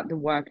 It's about the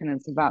work and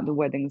it's about the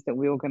weddings that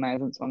we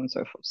organize and so on and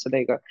so forth. So there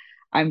you go.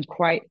 I'm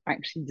quite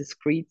actually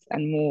discreet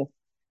and more,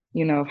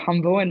 you know,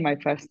 humble in my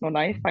personal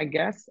life, I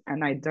guess.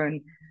 And I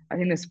think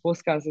the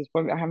sportscast is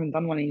probably, I haven't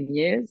done one in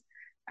years.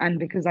 And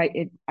because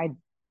I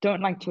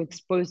don't like to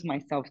expose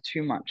myself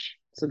too much.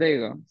 So there you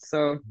go. So,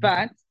 Okay.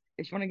 but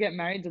if you want to get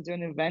married or do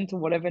an event or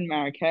whatever in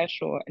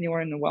Marrakesh or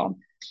anywhere in the world,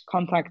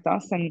 contact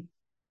us. And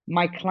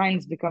my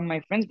clients become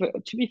my friends.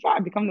 But to be fair, I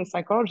become the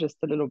psychologist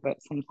a little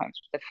bit sometimes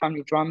with the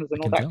family dramas I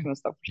and all can that tell. kind of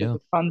stuff, which is Yeah.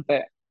 the fun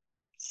bit.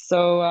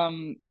 So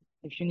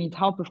if you need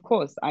help, of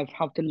course, I've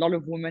helped a lot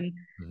of women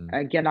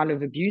Mhm. get out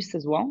of abuse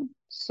as well.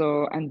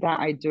 So, and that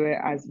I do it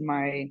as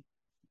my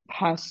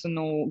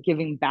personal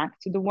giving back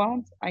to the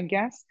world, I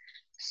guess.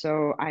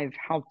 So I've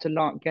helped a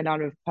lot get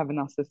out of have a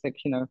narcissistic,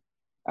 you know,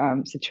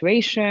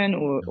 situation Yeah.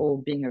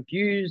 or being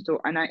abused,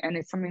 and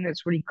it's something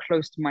that's really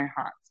close to my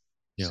heart.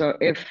 Yeah. So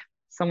if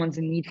someone's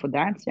in need for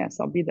that, yes,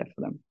 I'll be there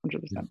for them,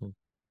 100%. Beautiful.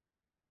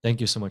 Thank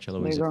you so much, There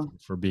you Eloisa, go.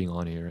 for being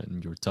on here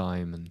and your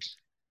time and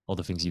all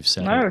the things you've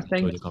said. I No, really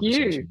thank enjoyed the you.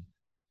 conversation.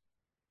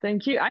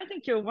 Thank you. I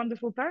think you're a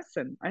wonderful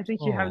person. I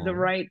think you have the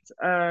Oh, right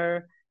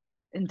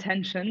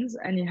intentions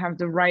and you have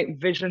the right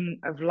vision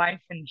of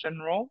life in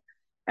general,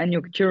 and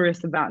you're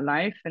curious about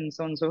life and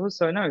so on and so forth.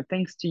 So no,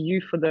 thanks to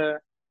you for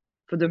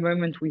the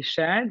moment we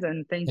shared,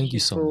 and thank thank you you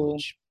so for,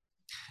 much.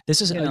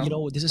 This is, you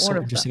know, this is all so of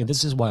that. interesting. And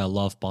this is why I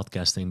love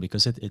podcasting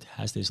because it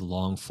has this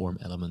long form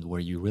element where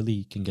you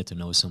really can get to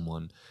know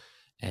someone.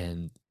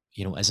 And,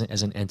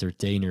 as an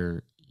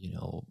entertainer,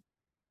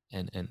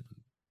 and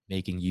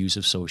making use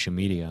of social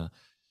media,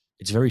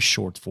 it's very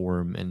short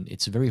form and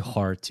it's very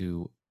hard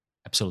to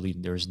absolutely,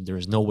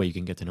 there's no way you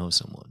can get to know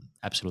someone.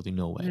 Absolutely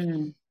no way.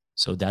 Mm,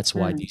 So that's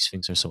why mm, these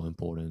things are so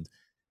important.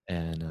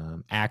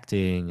 And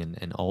acting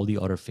and all the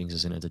other things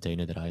as an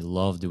entertainer that I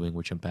love doing,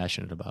 which I'm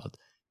passionate about,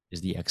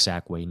 is the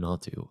exact way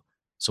not to.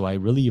 So I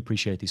really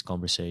appreciate this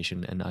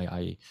conversation, and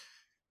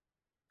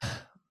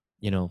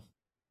you know,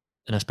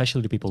 and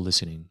especially the people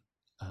listening.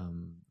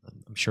 Um,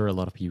 I'm sure a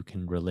lot of you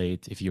can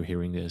relate if you're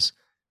hearing this,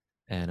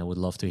 and I would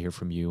love to hear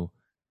from you.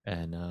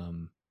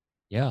 And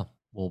yeah,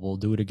 we'll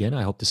do it again.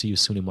 I hope to see you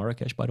soon in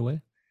Marrakesh. By the way,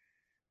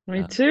 me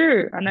uh,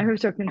 too. And I hope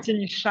to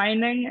continue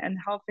shining and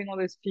helping all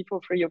those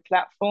people through your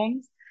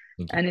platforms.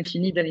 thank you, And if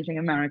you need anything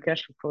in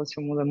Marrakesh, of course,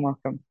 you're more than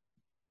welcome.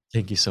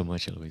 thank you so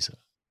much, Eloisa.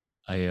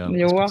 I will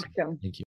You're speak soon. welcome. Thank you.